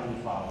 our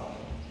Heavenly Father,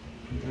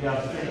 we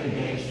have sinned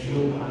against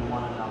you and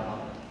one another.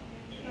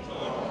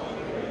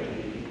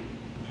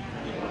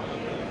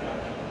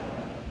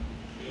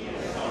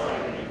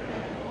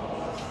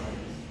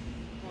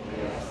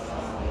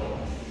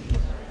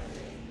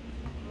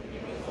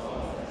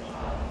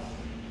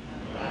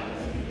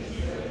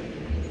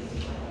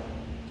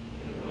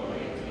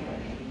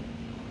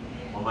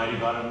 Almighty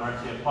God, have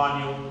mercy upon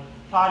you,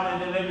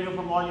 pardon and deliver you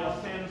from all your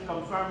sins,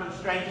 confirm and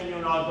strengthen you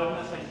in all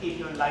goodness, and keep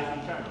you in life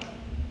eternal.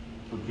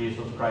 Through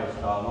Jesus Christ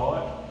our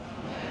Lord.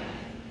 Amen.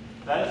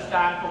 Let us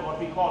stand for what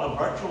we call a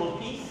virtual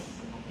peace,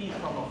 peace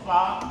from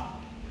afar.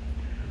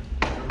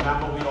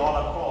 Remember, we all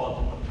are called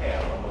to prepare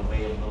for the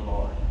way of the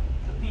Lord.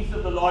 The peace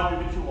of the Lord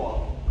be with you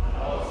all. And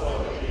also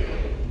with you.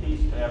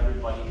 Peace to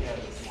everybody here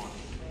this morning.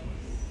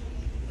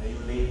 May you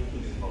leave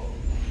peaceful.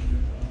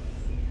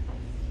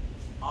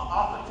 Our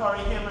offertory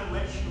hymn in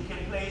which you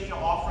can place your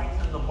offerings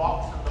in the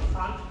box in the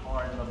front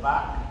or in the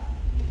back.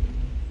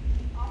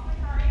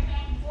 Offertory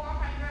hymn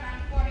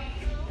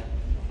 442,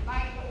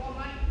 like the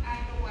woman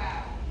at the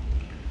well.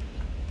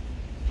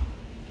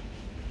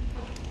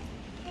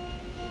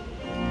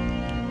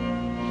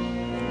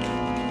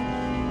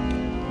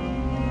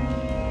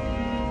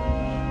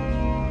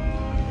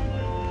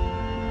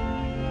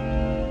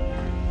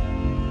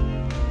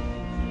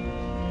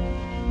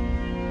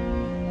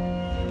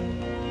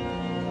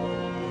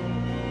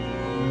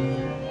 O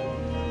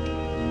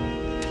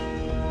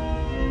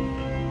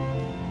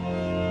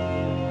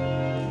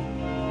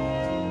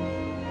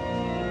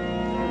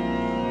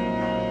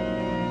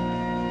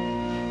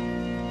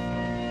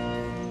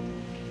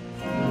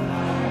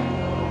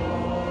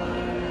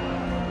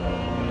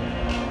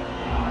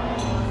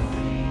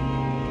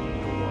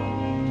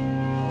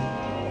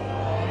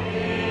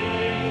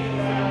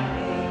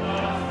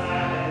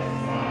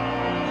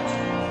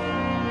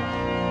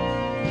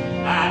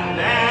And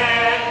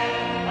then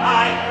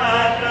I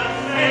heard the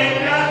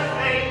Savior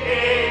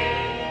singing,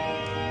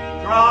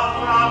 draw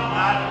from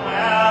that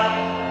well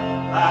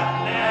that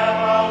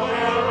never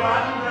will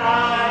run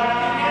dry.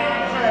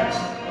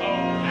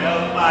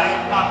 Fill my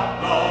cup,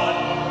 Lord,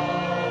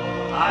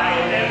 I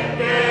lift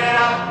it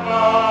up,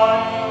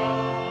 Lord.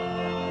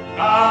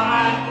 Come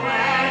and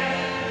quench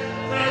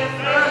this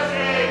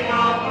thirsting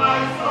of my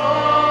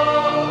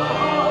soul.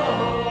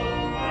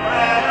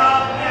 Bread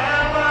of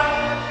heaven,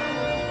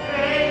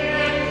 feed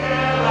me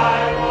till I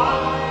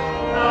want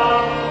no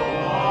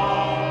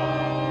more.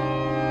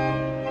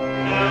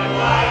 Fill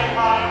my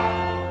cup,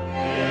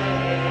 fill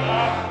it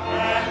up,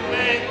 and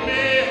make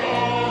me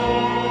whole.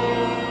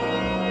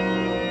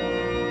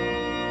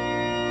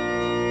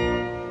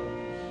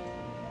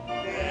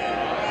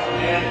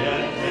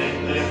 Millions in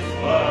this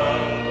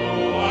world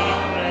who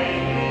are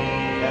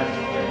reigning, yes,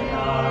 they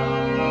are.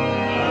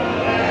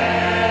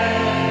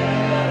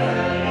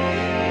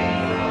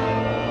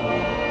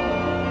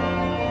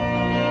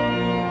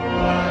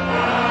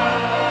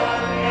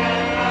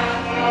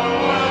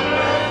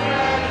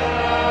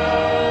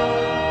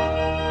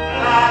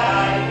 That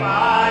I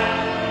find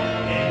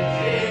in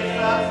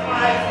Jesus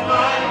Christ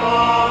my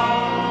Lord.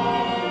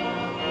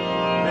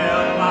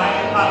 Fill my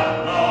cup,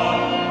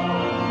 Lord,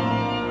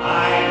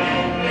 I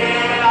lift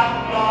it up,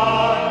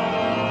 Lord.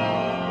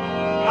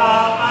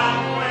 Come and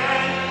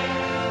quench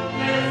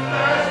this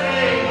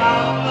thirsting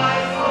of my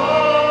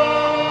soul.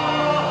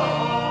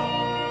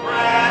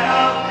 Bread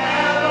of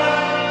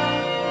heaven,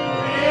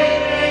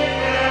 feed me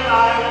till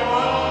I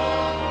want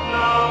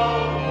no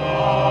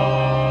more.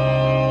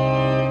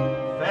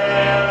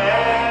 Fill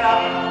it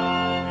up,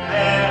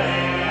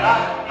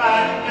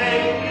 and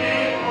make me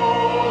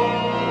whole.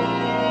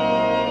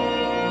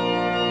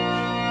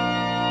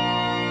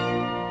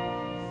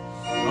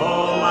 So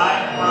my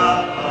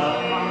brother,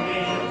 from me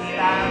should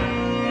stand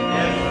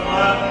this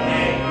one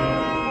day.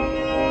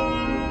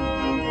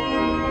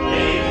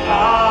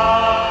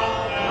 Because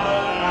no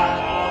that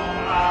won't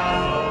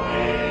pass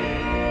away.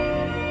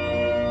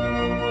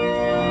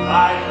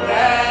 My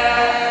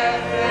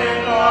blessed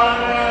Lord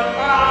will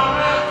come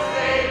and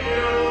save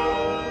you.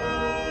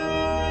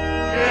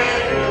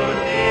 If you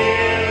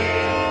kneel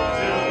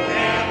to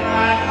Him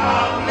and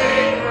humbly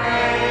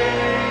pray.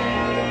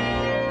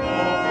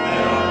 Oh,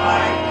 fill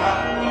my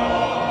cup,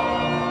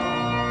 Lord,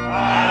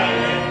 I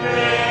lift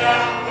it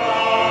up,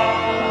 Lord.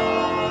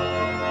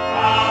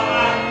 Come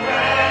and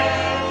quench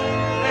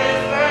this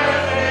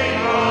thirsting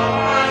of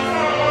my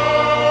soul.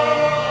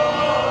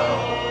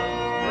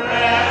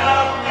 Bread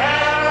of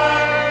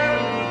heaven,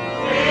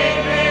 feed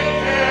me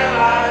till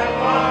I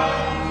want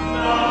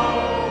no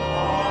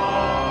more.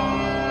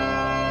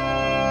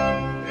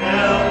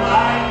 Fill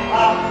my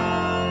cup,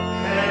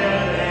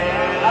 fill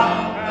it up,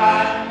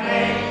 and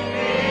make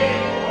me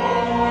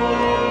whole.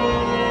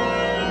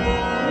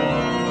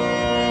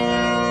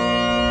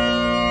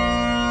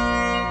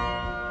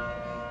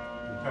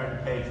 You turn to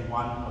page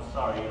 1.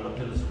 You look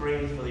to the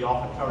screens for the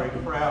offertory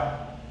prayer.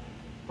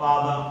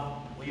 Father,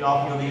 we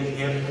offer you these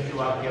gifts that you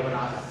have given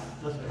us,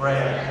 this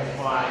bread, this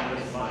wine,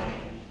 this money.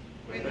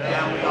 With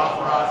them we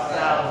offer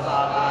ourselves,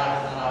 our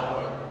lives, and our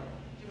work,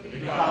 to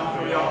become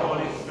through your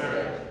Holy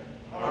Spirit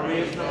a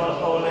reasonable,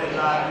 holy, and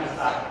lively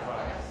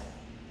sacrifice.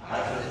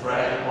 As this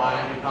bread and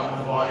wine become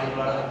the body and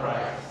blood of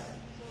Christ,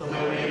 so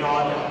may we in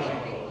all your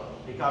people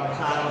become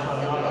channels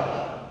of your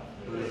love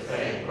through the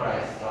same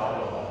Christ our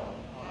Lord.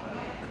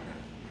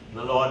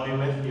 The Lord be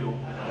with you.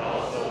 And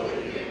also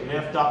with you.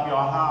 Lift up your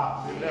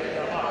hearts. We lift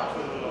our hearts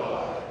to the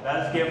Lord. Let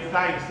us give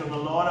thanks to the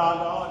Lord our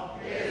God.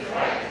 It is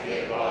right to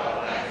give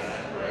God thanks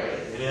and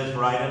praise. It is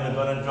right and a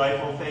good and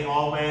joyful thing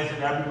always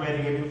and everywhere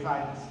to give you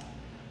thanks.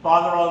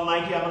 Father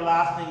Almighty,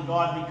 everlasting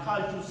God,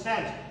 because you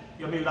sent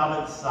your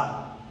beloved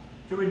Son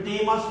to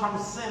redeem us from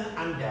sin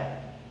and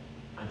death,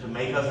 and to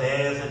make us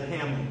heirs in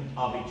him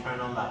of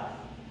eternal life.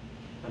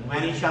 And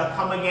when he shall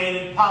come again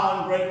in power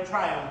and great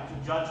triumph to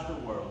judge the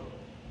world,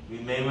 we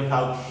may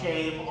without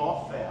shame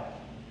or fear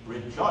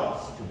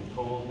rejoice to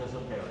behold his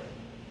appearing.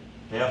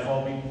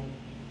 Therefore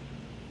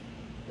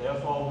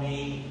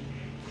we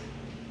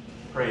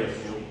praise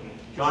you,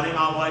 joining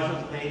our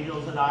voices with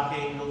angels and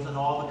archangels and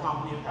all the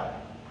company of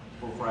heaven,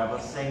 who forever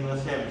sing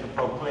this hymn to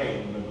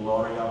proclaim the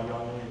glory of your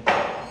name.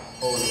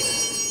 Holy,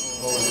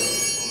 holy,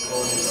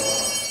 holy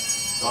Lord,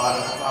 God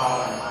of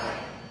power and might.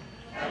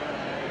 Heaven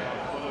and earth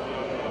are full of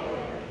your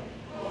glory.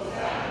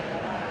 Hosanna in the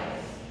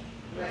highest.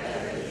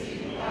 Blessed is he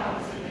who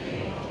comes in the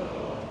name of the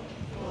Lord.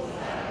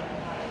 Hosanna in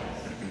the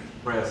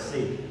highest. Prayer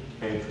C,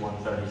 page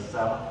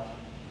 137.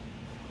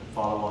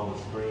 Follow on the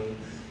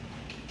screens.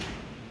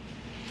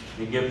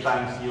 We give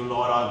thanks to you,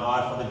 Lord our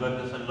God, for the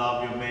goodness and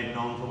love you've made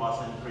known to us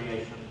in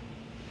creation,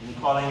 in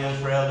calling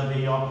Israel to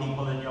be your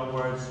people in your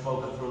words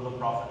spoken through the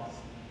prophets,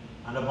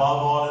 and above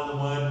all in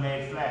the word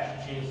made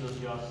flesh, Jesus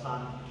your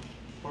Son.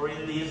 For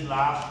in these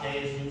last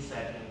days you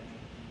sent him,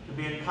 to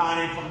be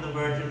incarnate from the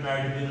Virgin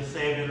Mary, to be the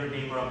Savior and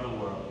Redeemer of the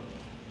world.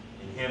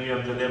 In him you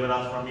have delivered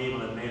us from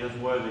evil and made us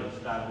worthy to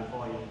stand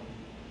before you.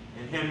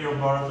 In him you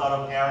brought us out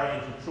of error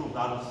into truth,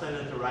 out of sin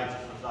into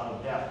righteousness, out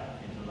of death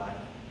into life.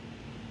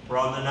 For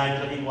on the night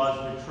that he was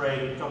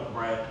betrayed, he took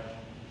bread,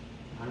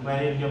 and when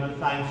he had given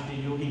thanks to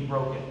you, he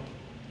broke it,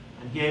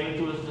 and gave it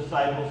to his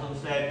disciples, and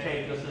said,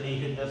 "Take this and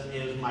eat it, this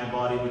is my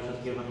body which is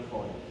given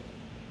for you.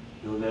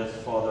 Do this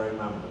for the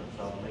remembrance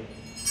of me."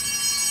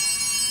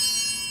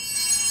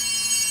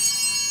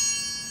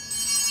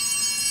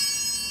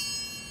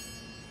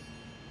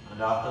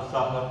 And after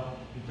supper,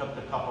 he took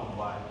the cup of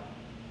wine.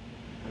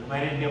 And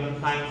when he had given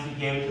thanks, he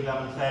gave it to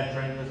them and said,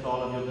 "Drink this,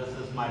 all of you, this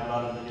is my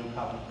blood of the new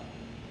covenant,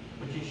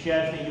 which is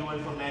shed for you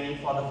and for many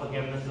for the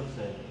forgiveness of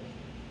sin.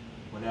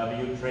 Whenever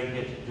you drink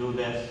it, do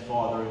this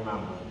for the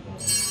remembrance of me."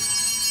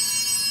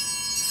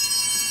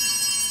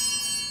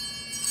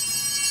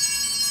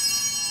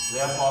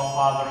 Therefore,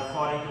 Father,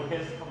 according to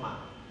his command,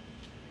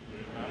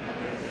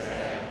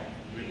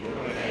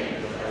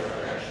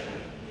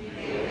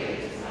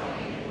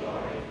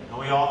 and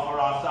we offer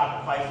our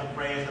sacrifice of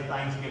praise and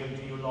thanksgiving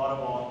to you, Lord of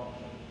all,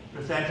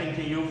 presenting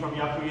to you from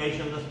your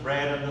creation this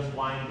bread and this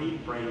wine. We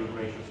pray you,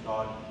 gracious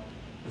God,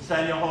 to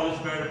send your Holy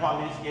Spirit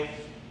upon these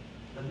gifts,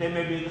 that they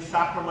may be the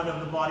sacrament of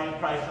the body of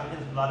Christ and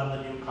his blood of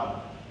the new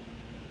covenant.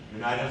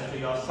 Unite us to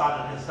your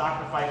Son and his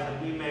sacrifice, that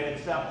we made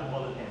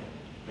acceptable in him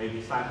may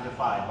be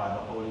sanctified by the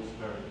Holy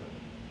Spirit.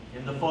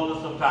 In the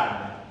fullness of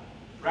time, then,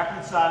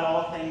 reconcile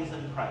all things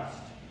in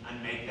Christ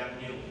and make them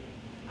new,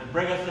 and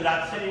bring us to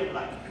that city of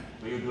life,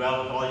 where you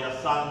dwell with all your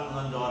sons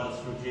and daughters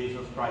through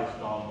Jesus Christ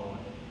our Lord,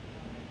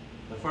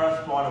 the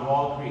firstborn of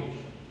all creation,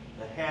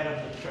 the head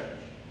of the church,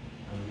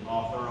 and the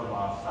author of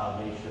our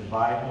salvation,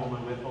 by whom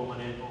and with whom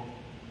and in whom,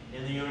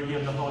 in the unity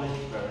of the Holy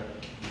Spirit,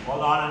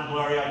 all honor and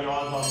glory are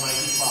yours,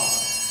 Almighty Father,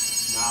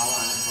 now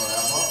and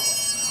forever.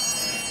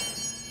 Amen.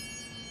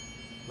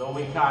 Though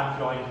we can't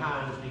join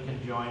hands, we can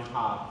join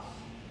hearts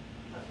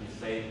as we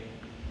say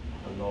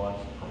the Lord's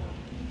Prayer.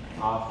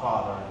 Our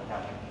Father in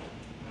heaven,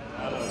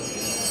 hallowed be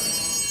thy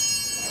name.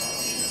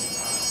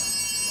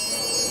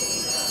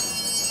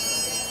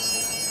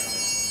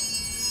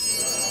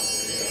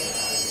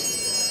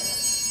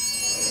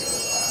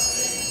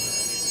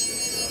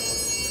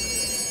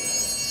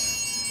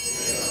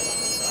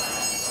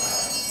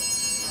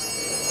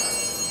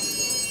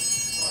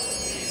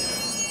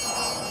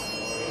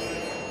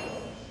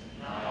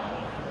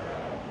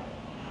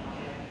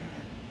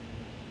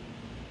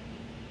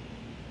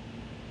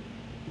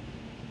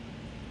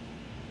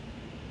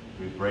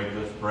 We break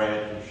this bread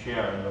to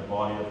share in the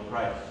body of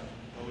Christ.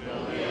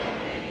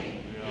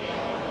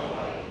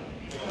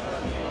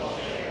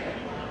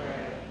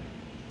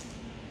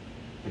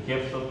 The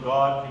gifts of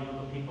God to you,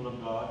 the people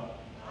of God.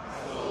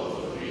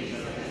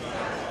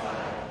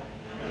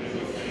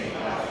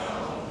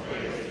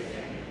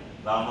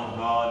 Lamb of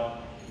God,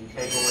 you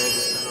take away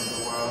the sin of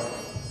the world.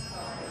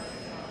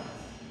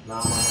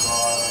 Lamb of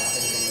God, you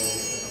take away the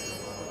sin of the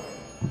world.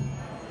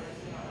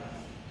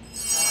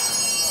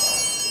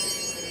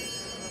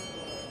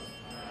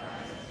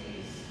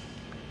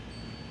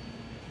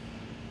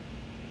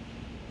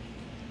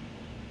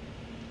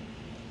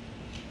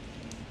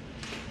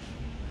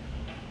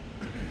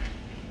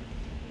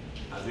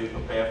 As we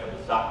prepare for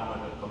the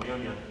sacrament of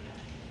communion,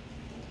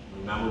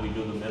 remember we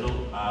do the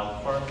middle aisle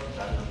first,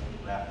 then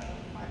the left,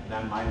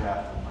 then my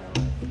left and my right.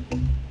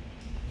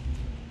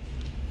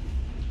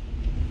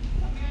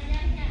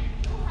 Communion hymn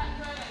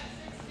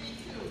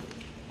 262.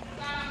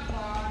 Son of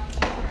God,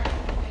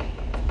 eternal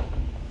Savior.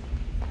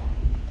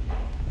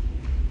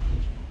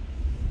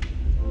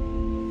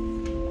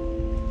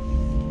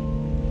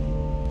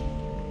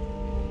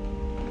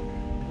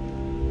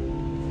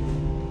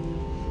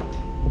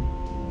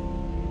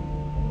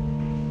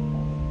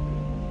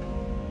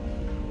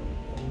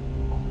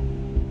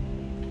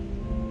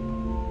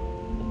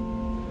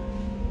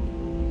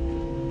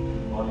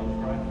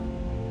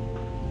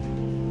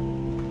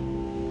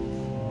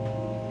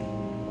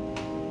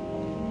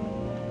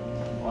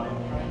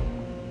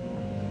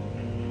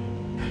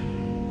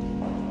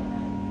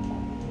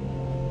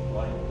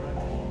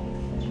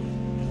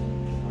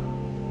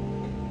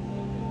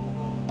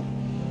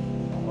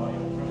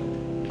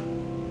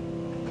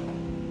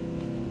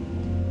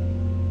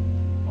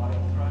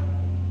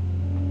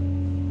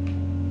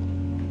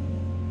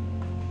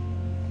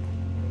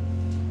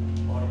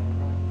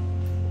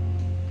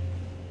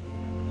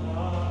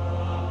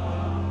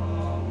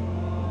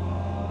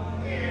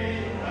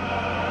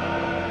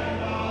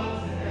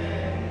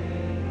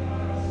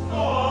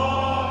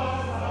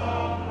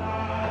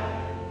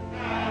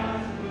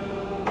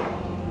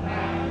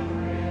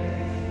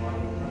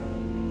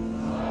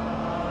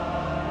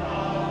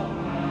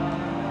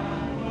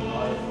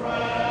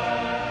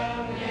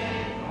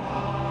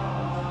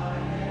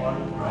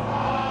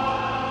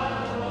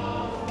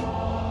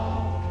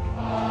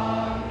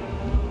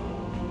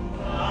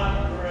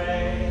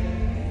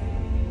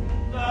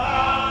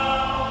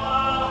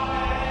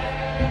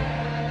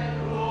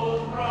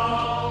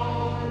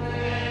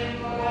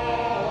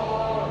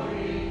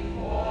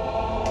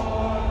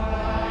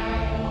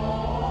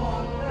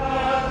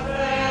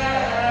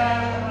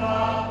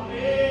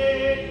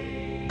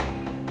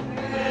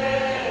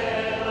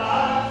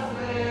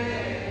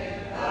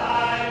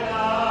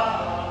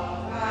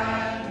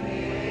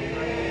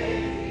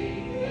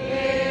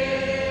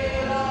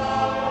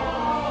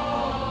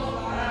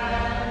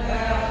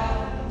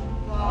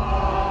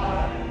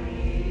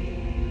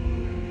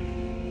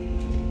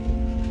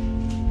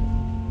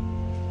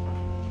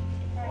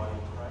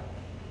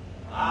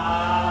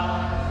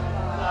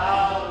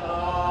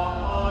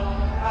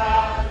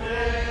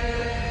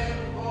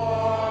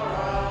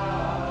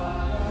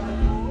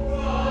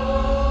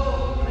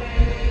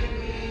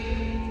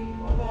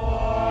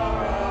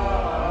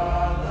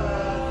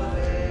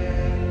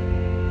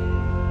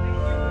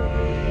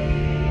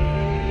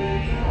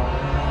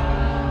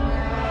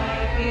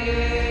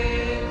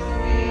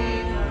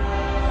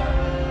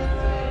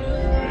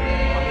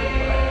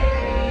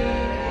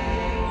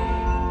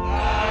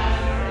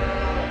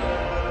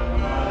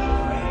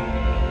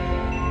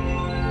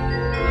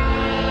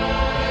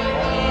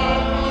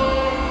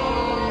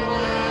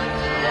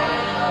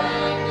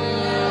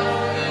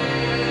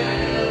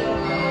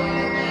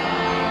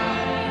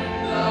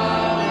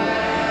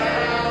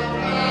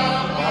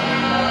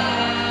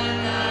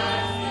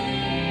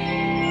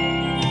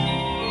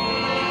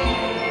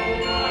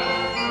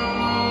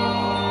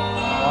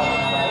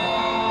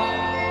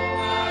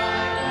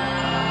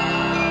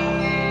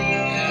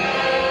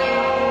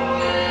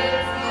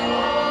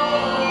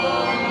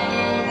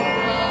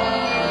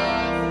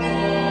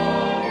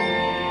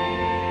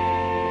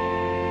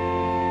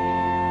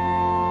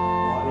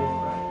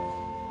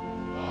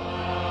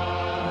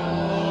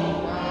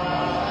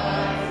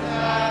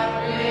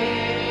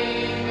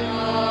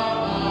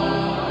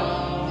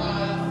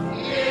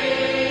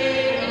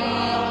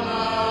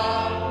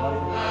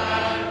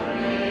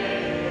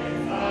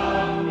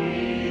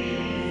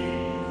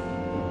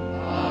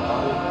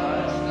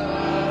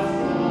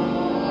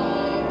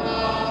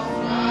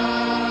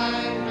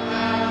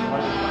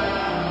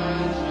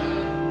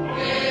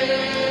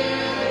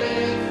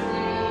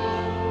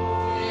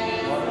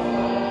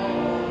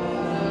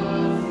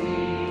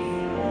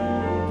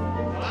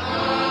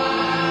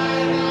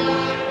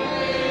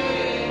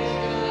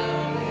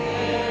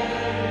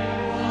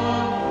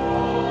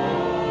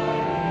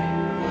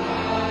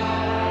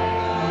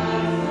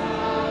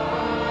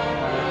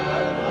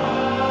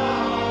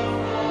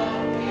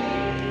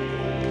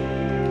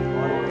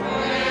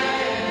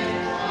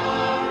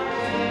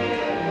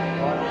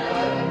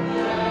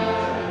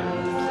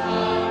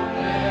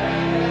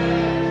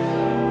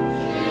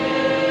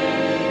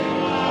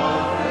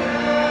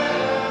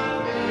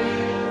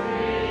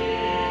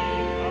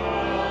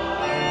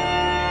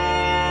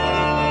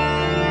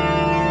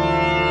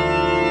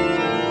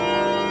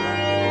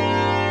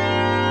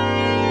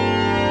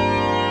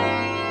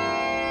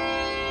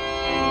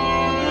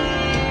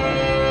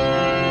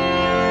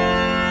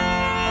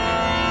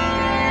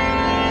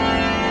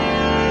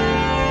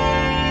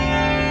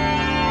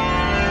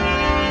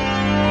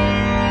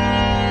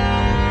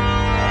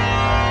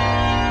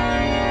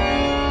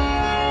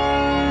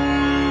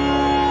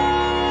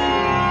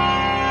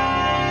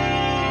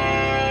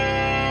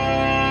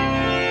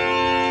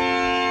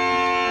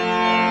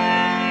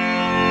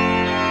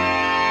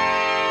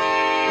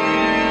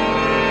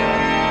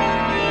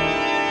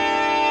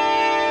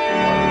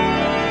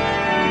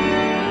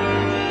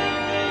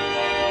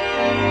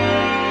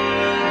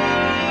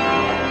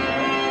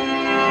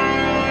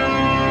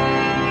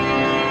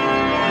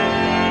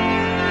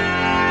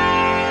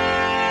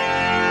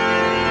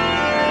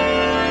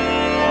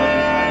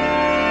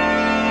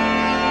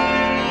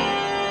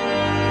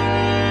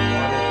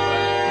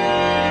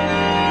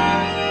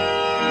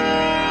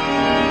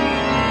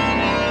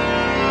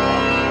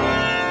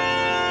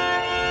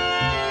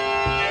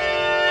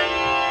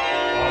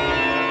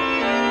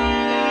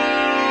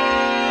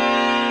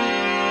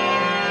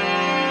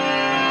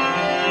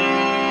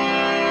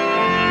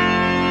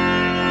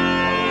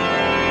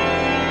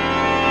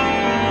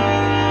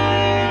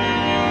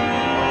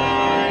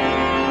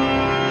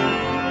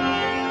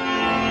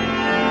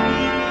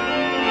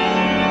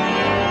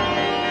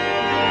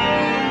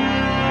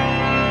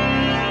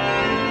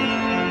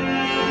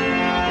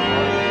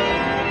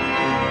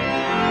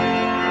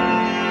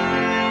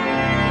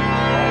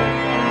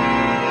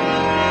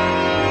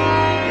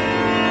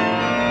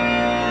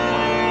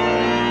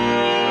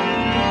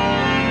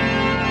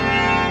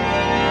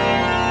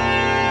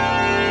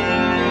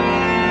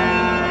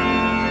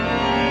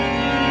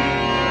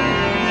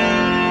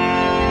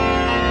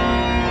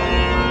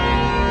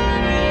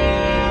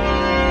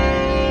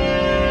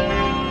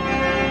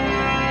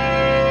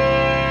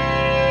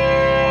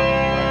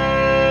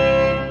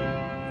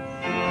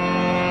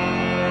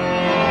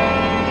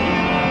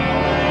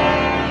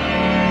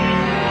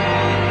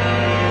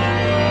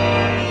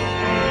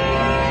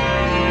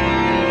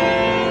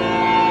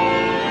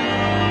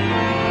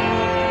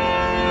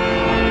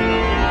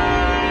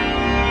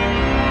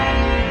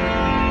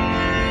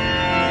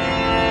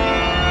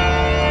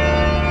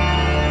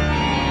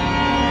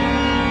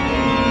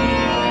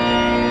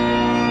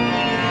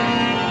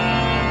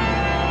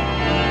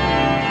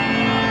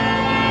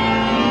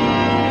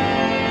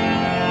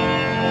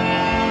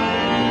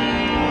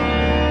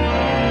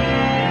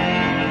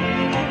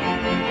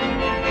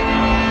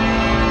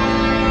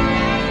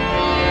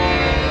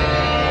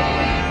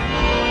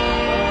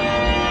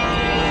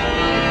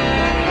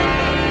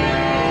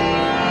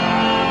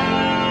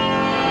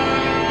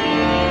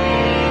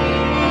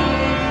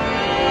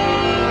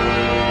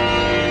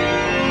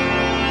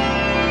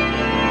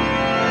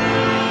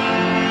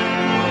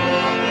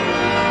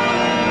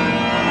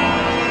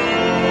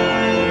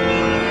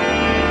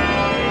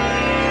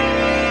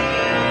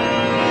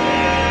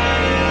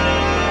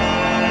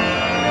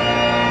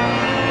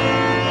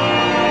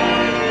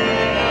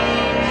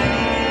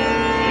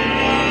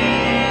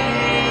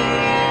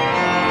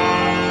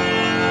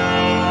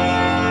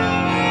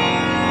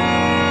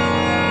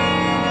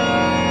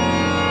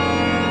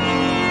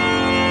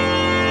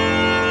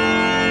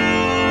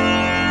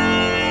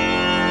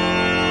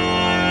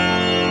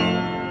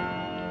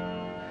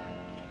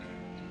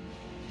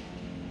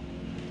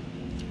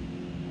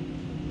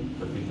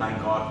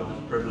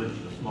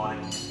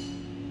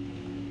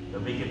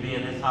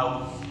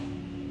 house,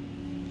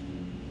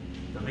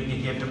 that we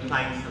can give him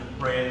thanks and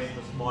praise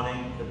this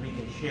morning, that we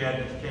can share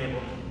this table.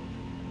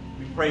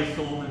 We pray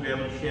soon we'll be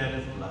able to share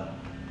this blood.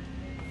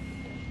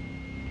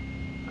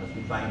 As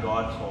we thank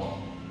God for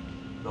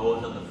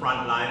those on the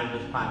front line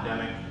of this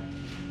pandemic,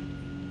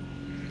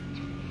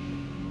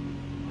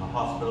 our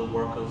hospital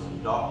workers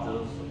and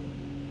doctors,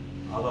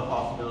 and other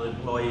hospital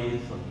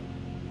employees,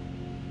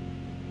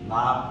 and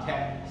lab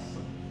techs,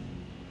 and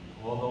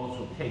all those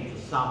who take the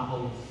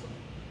samples,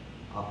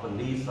 our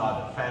police,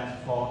 our defense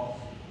force.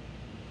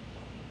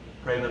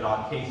 Pray that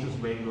our cases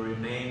may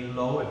remain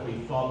low if we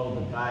follow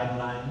the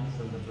guidelines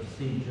and the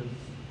procedures.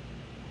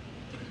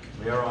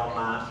 Wear our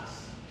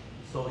masks,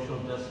 social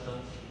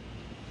distance,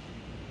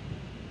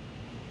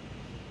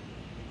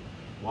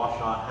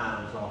 wash our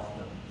hands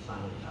often,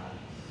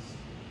 sanitize.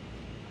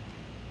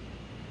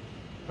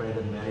 Pray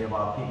that many of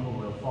our people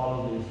will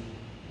follow these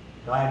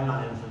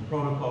guidelines and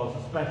protocols,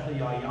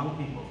 especially our young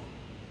people.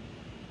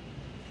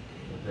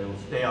 That they will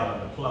stay out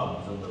of the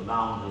clubs and the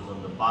lounges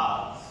and the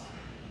bars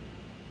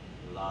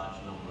in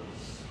large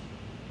numbers.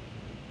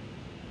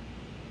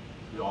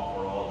 We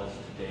offer all this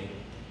today.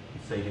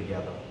 We say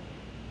together,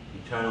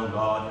 Eternal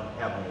God and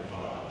Heavenly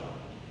Father,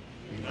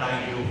 we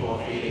thank you for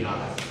feeding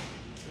us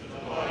with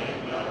the body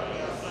and blood of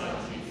your Son,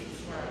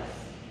 Jesus Christ.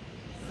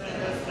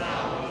 Send us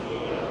now into the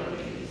world of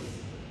peace,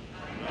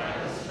 and grant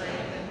us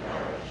strength and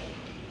courage,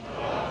 for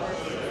all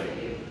pursue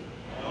you,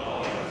 and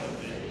all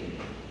persevere you,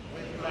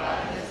 with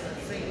gladness and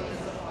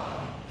singleness of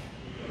heart,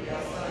 through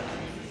your Son,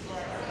 Jesus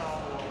Christ,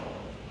 our Lord.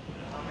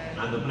 Amen.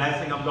 And the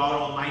blessing of God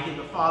Almighty,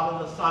 the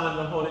Father, the Son, and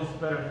the Holy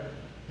Spirit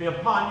be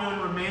upon you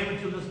and remain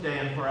unto this day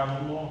and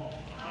forevermore.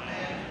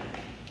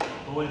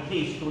 Go in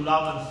peace to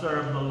love and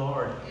serve the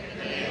Lord. In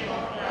the name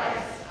of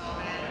Christ.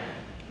 Amen.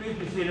 Please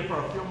be seated for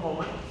a few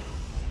moments.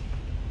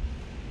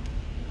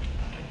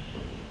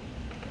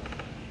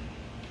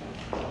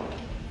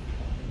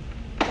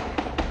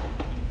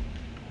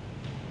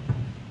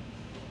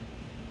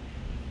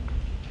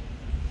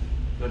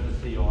 Good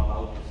to see you all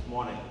out this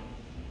morning.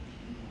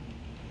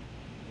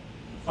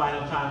 The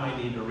final time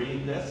I need to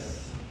read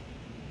this.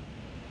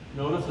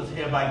 Notice is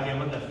hereby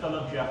given that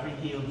Philip Jeffrey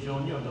Heald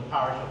Jr. of the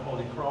parish of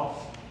Holy Cross,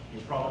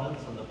 New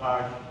Providence, and the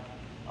parish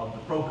of the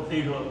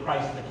Pro-Cathedral of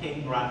Christ the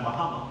King, Grand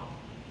Bahama,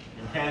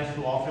 intends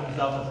to offer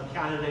himself as a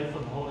candidate for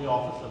the holy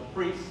office of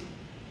priest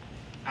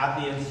at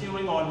the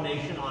ensuing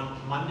ordination on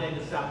Monday,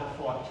 December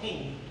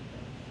 14th,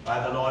 by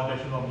the Lord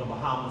Bishop of the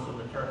Bahamas and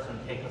the Turks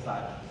and Caicos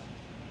Islands.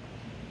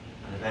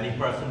 And if any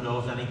person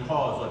knows any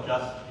cause or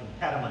just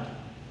impediment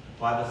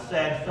why the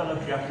said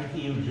Philip Jeffrey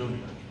Heald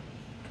Jr.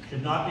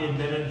 should not be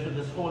admitted into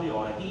this holy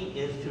order, he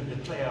is to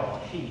declare,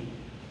 or she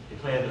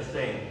declare the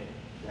same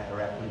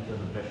directly to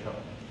the bishop.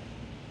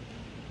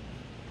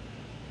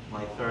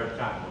 My third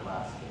time of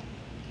asking.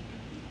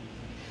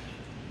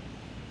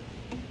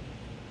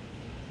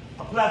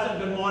 A pleasant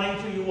good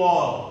morning to you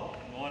all.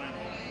 Good morning.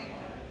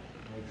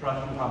 I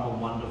trust you have a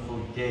wonderful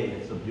day.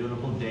 It's a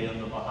beautiful day in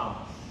the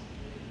Bahamas.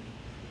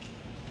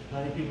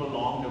 Many people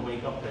long to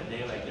wake up to a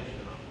day like this,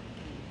 you know.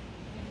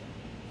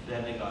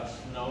 Then they got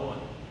snow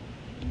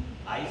and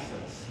ice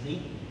and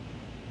sleet.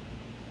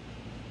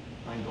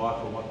 Thank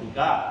God for what we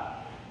got.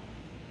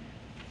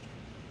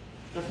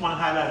 Just want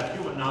to highlight a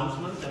few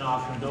announcements and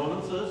our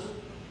condolences.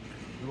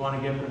 We want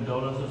to give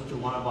condolences to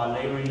one of our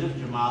lay readers,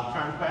 Jamal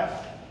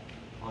Turnquest,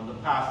 on the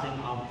passing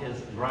of his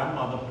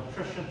grandmother,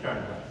 Patricia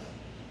Turnquest,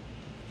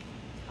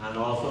 and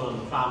also in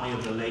the family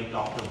of the late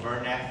Dr.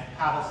 Burnett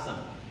Patterson.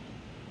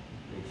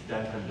 We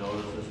extend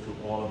condolences to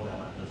all of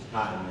them at this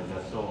time. May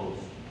their souls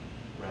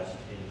rest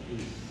in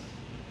peace.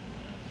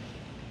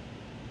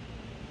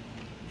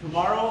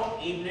 Tomorrow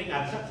evening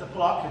at 6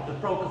 o'clock at the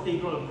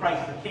Pro-Cathedral of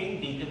Christ the King,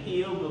 Deacon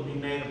Heald will be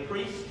made a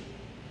priest.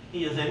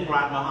 He is in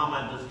Grand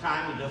Bahama at this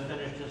time. He just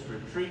finished his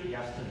retreat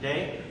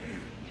yesterday,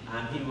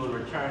 and he will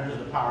return to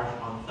the parish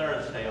on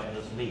Thursday of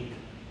this week.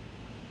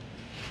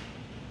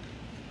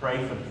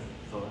 Pray for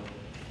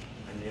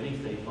I nearly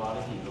say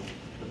Father Heald,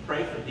 to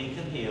pray for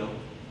Deacon Heald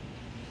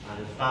and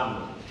his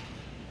family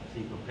as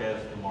he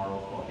prepares tomorrow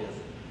for his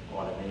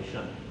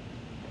ordination.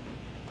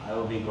 I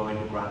will be going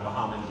to Grand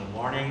Bahama in the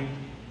morning,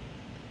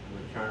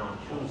 return on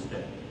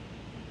Tuesday.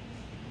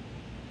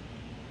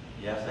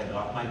 Yes, I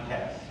got my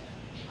test.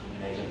 I'm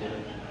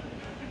negative.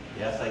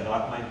 Yes, I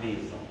got my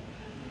visa.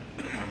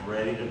 I'm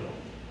ready to go.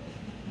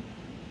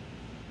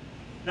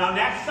 Now,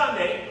 next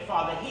Sunday,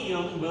 Father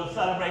Heald will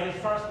celebrate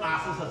his first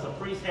Masses as a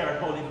priest here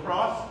at Holy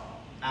Cross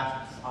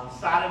on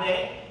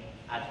Saturday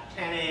at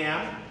 10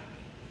 a.m.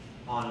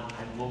 I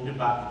moved it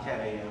back to 10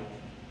 a.m.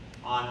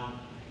 on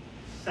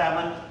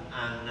 7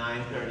 and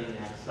 9:30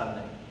 next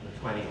Sunday, the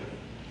 20th.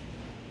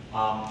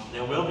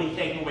 There will be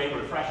takeaway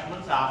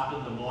refreshments after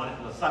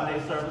the Sunday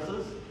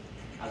services,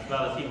 as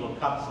well as he will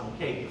cut some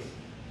cakes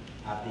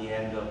at the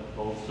end of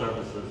both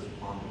services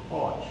on the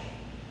porch.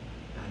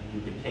 And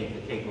you can take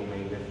the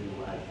takeaway with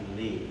you as you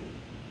leave.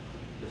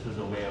 This is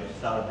a way of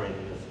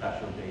celebrating a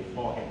special day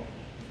for him.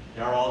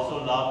 There are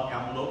also love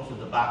envelopes at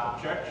the back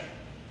of church,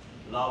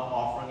 love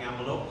offering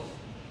envelopes.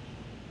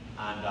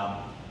 And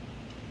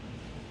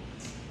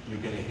You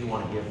can, if you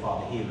want to give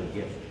Father Heal a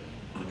gift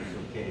on this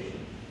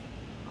occasion,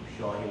 I'm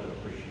sure he would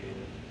appreciate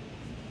it.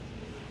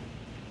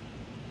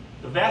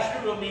 The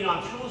vestry will meet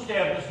on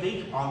Tuesday of this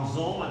week on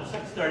Zoom at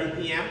 6:30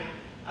 p.m.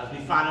 as we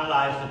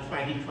finalize the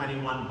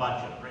 2021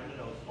 budget. Bring me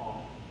those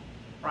forms.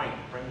 Frank,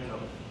 bring me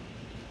those.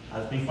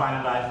 As we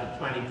finalize the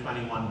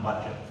 2021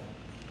 budget.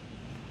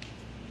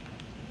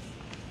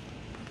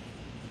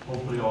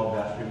 Hopefully all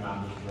vestry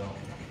members will.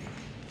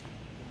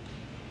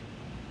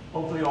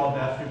 Hopefully all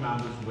vestry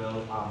members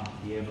will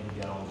be able to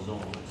get on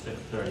Zoom at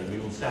 6:30. We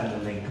will send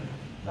the link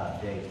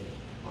that day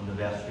on the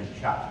vestry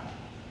chat.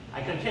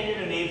 I continue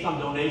to need some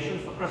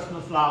donations for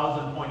Christmas flowers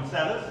and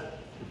poinsettias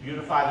to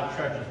beautify the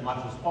church as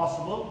much as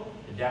possible.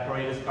 The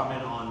decorators come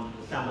in on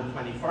December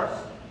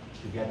 21st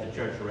to get the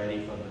church ready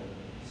for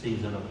the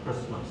season of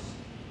Christmas.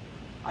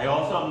 I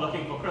also am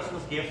looking for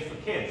Christmas gifts for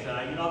kids,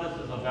 and you know this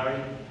is a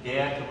very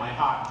dear to my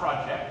heart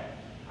project,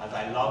 as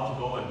I love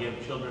to go and give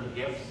children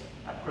gifts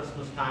at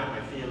Christmas time.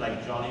 I feel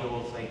like jolly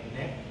old Saint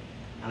Nick,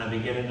 and I'm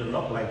beginning to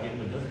look like him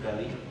with this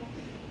belly.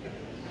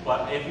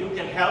 But if you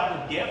can help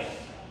with gifts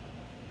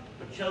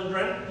for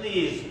children,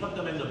 please put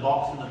them in the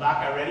box in the back.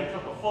 I already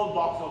took a full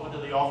box over to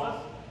the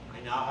office. I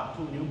now have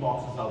 2 new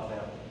boxes out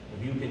there.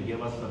 If you can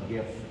give us some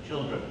gifts for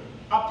children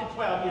up to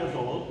 12 years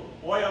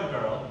old, boy or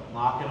girl,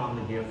 mark it on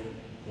the gift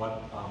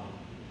what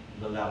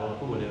the level,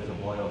 who it is, a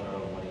boy or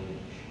girl, what age.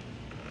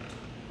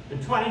 The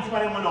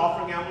 2021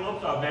 offering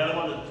envelopes are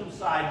available at 2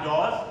 side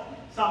doors.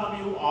 Some of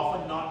you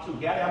offered not to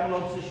get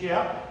envelopes this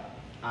year,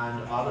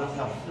 and others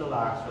have still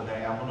asked for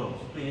their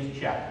envelopes. Please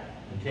check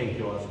and take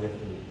yours with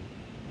you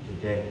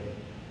today.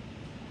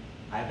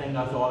 I think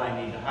that's all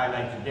I need to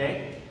highlight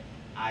today.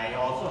 I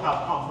also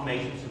have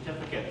confirmation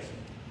certificates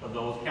for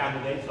those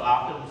candidates, so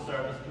after the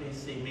service, please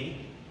see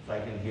me so I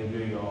can give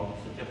you your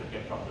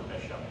certificate from the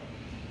bishop.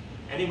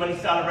 Anybody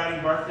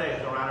celebrating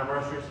birthdays or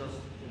anniversaries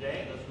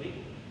today, this week?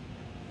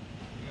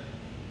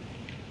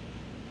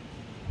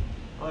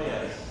 Oh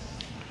yes.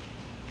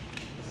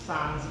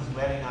 Sam's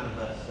wedding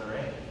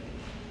anniversary.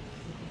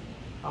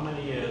 How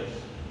many years?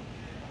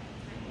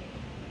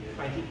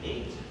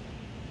 28.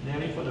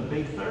 Nearly for the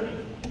big 30.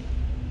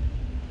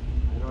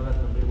 I know that's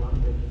going to be one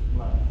big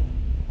splash.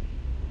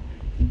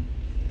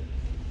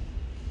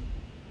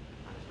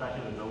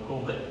 Especially with no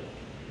COVID.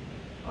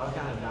 All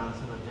kind of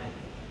dancing and things.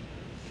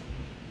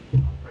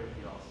 I'll pray for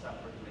you all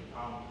separately.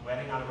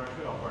 Wedding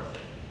anniversary or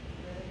birthday?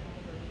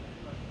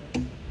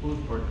 Whose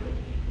birthday?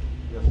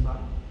 Your son?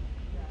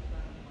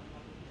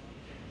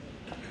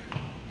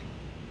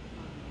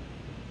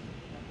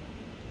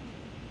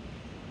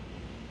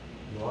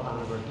 Your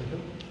anniversary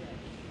too?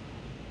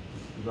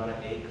 You got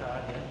an A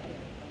card yet?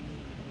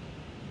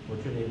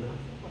 What's your name now?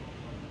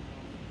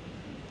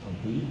 A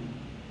B?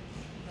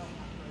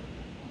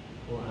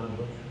 Oh,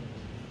 anniversary.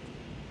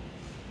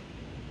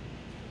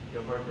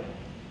 Your birthday?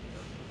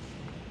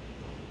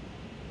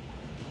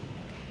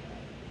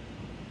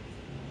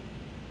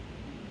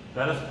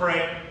 Let us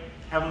pray.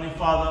 Heavenly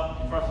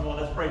Father, first of all,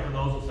 let's pray for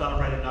those who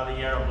celebrate another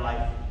year of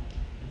life.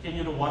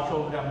 Continue to watch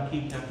over them and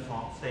keep them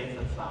safe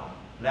and sound.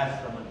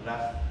 Bless them and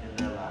bless in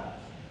their lives.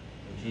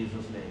 In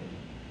Jesus' name.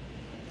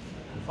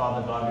 And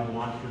Father God, we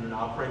want you to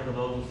now pray for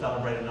those who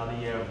celebrate another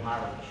year of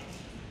marriage.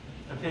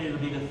 Continue to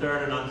be the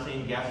third and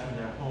unseen guest in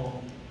their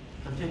home.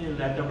 Continue to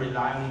let them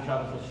rely on each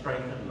other for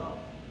strength and love.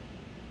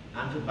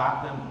 And to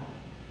back them up.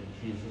 In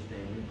Jesus'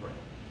 name we pray.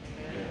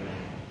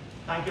 Amen.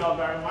 Thank you all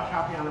very much.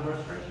 Happy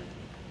anniversary.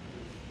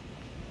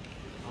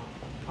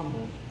 Come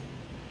on.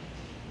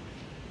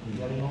 You're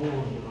getting old,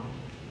 you know.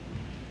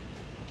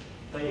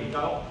 There you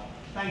go.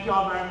 Thank you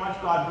all very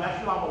much. God bless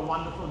you. Have a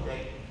wonderful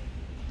day.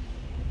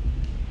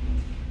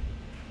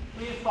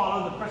 Please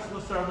follow the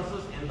Christmas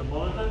services in the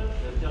bulletin.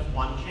 There's just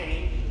one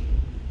change.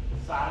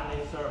 The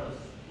Saturday service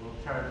will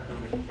turn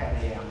to 10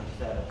 a.m.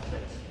 instead of 6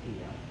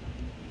 p.m.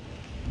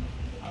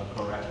 I'll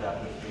correct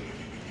that this week.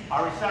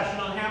 Our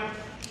recessional hymn.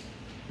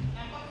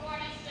 Number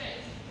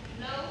 46.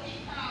 Lo,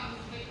 he comes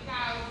with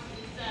clouds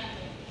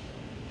descending.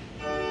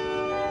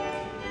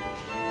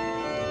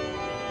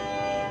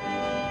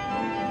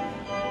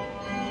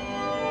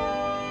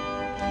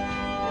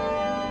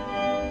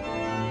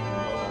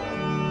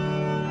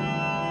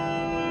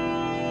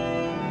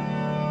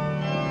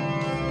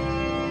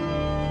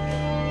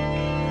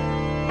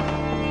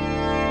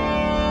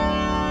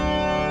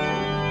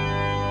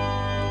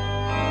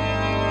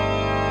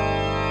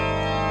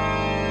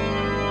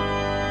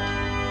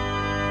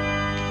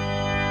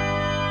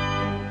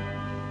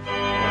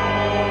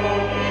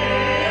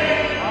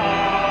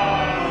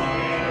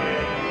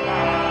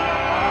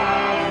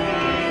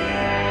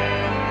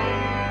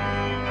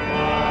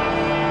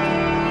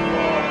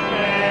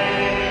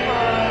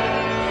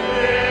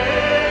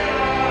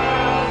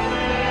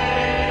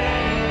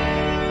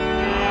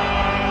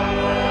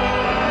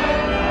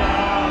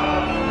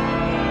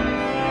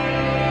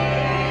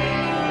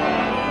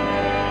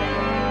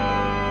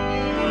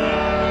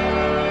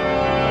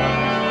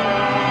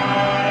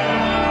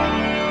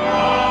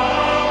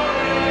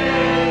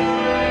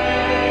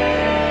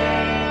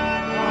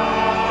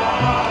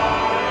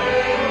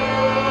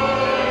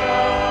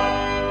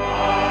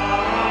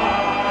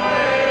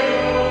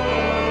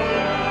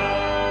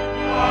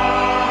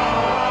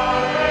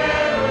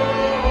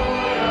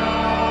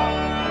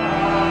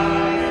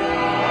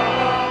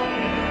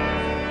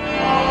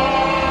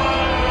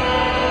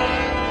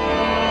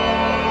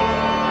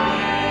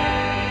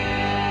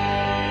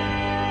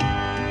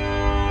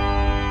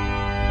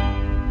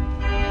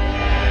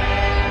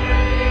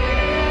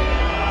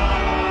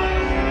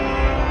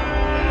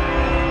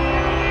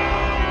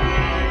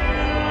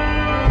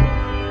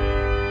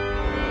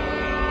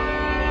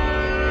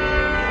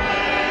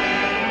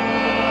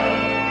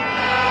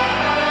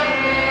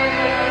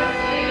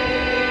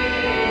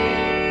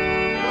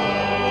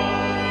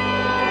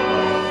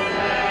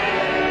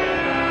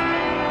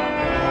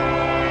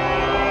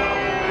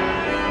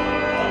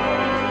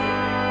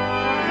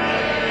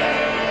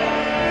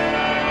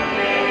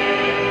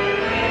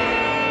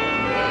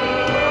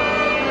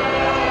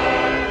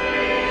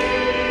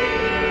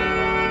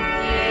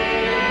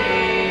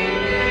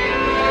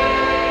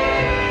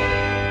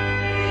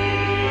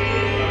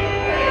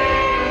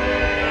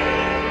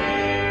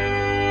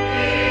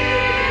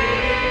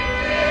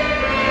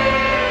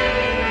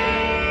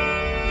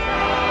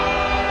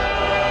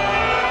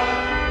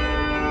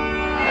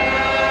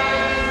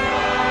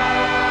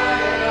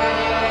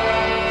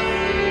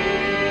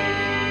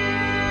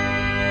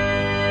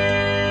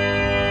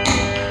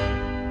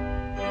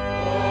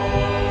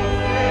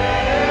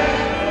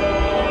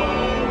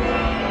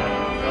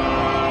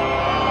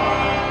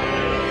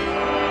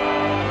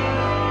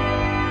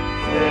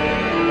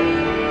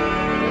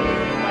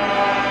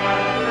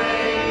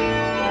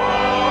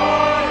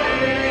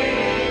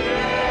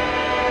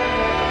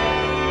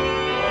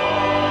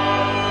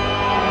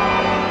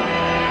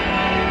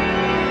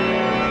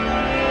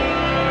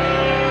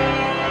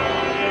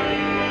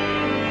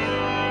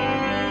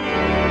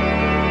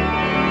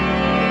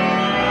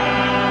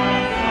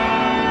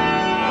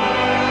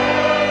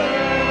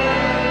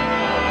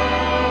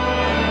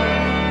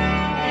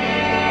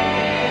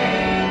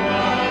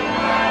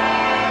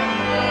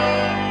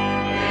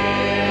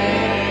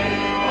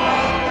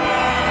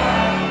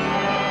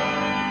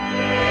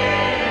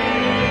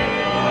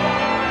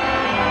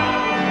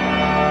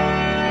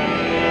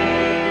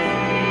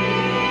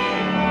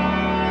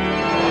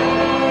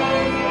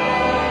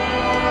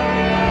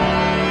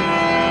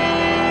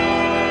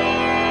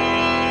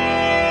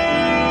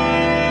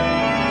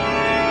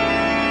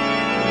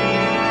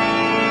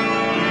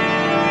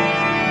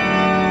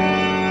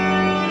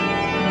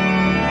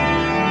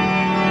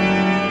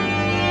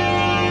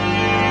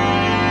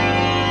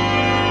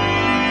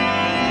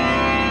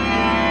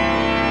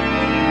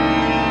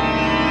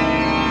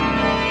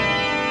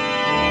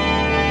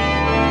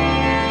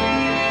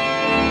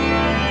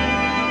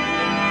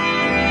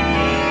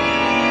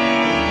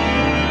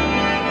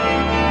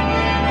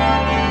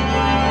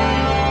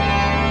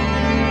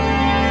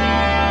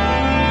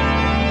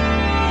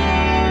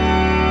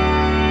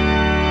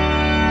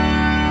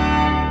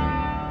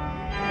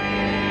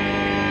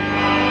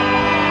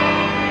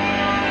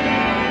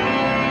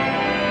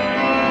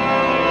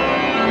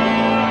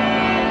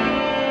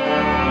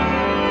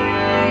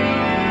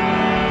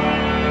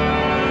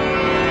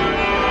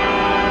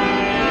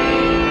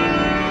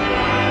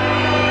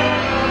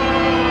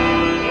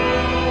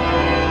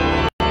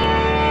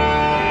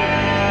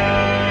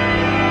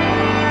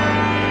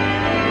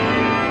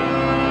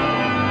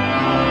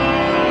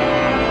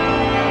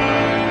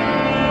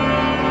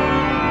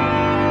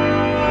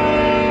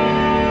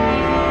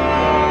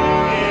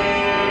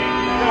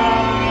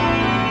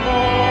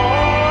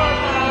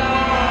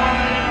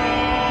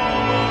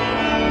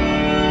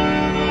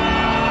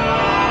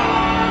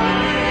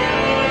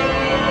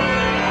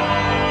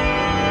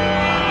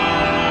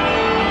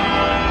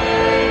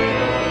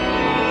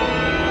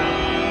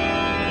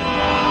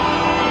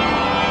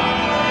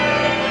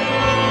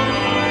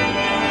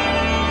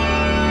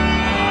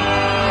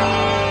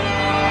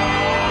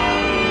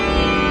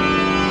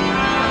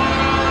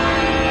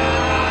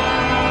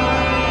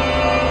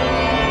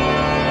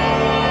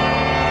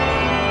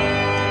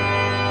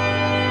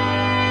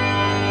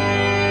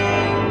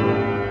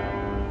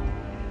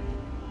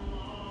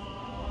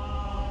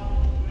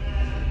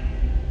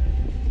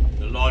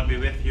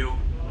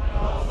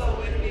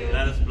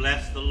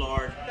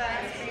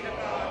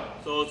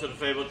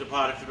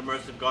 departed to the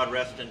mercy of God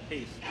rest in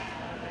peace.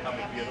 Have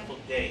a beautiful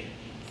day.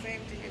 Same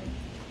to you.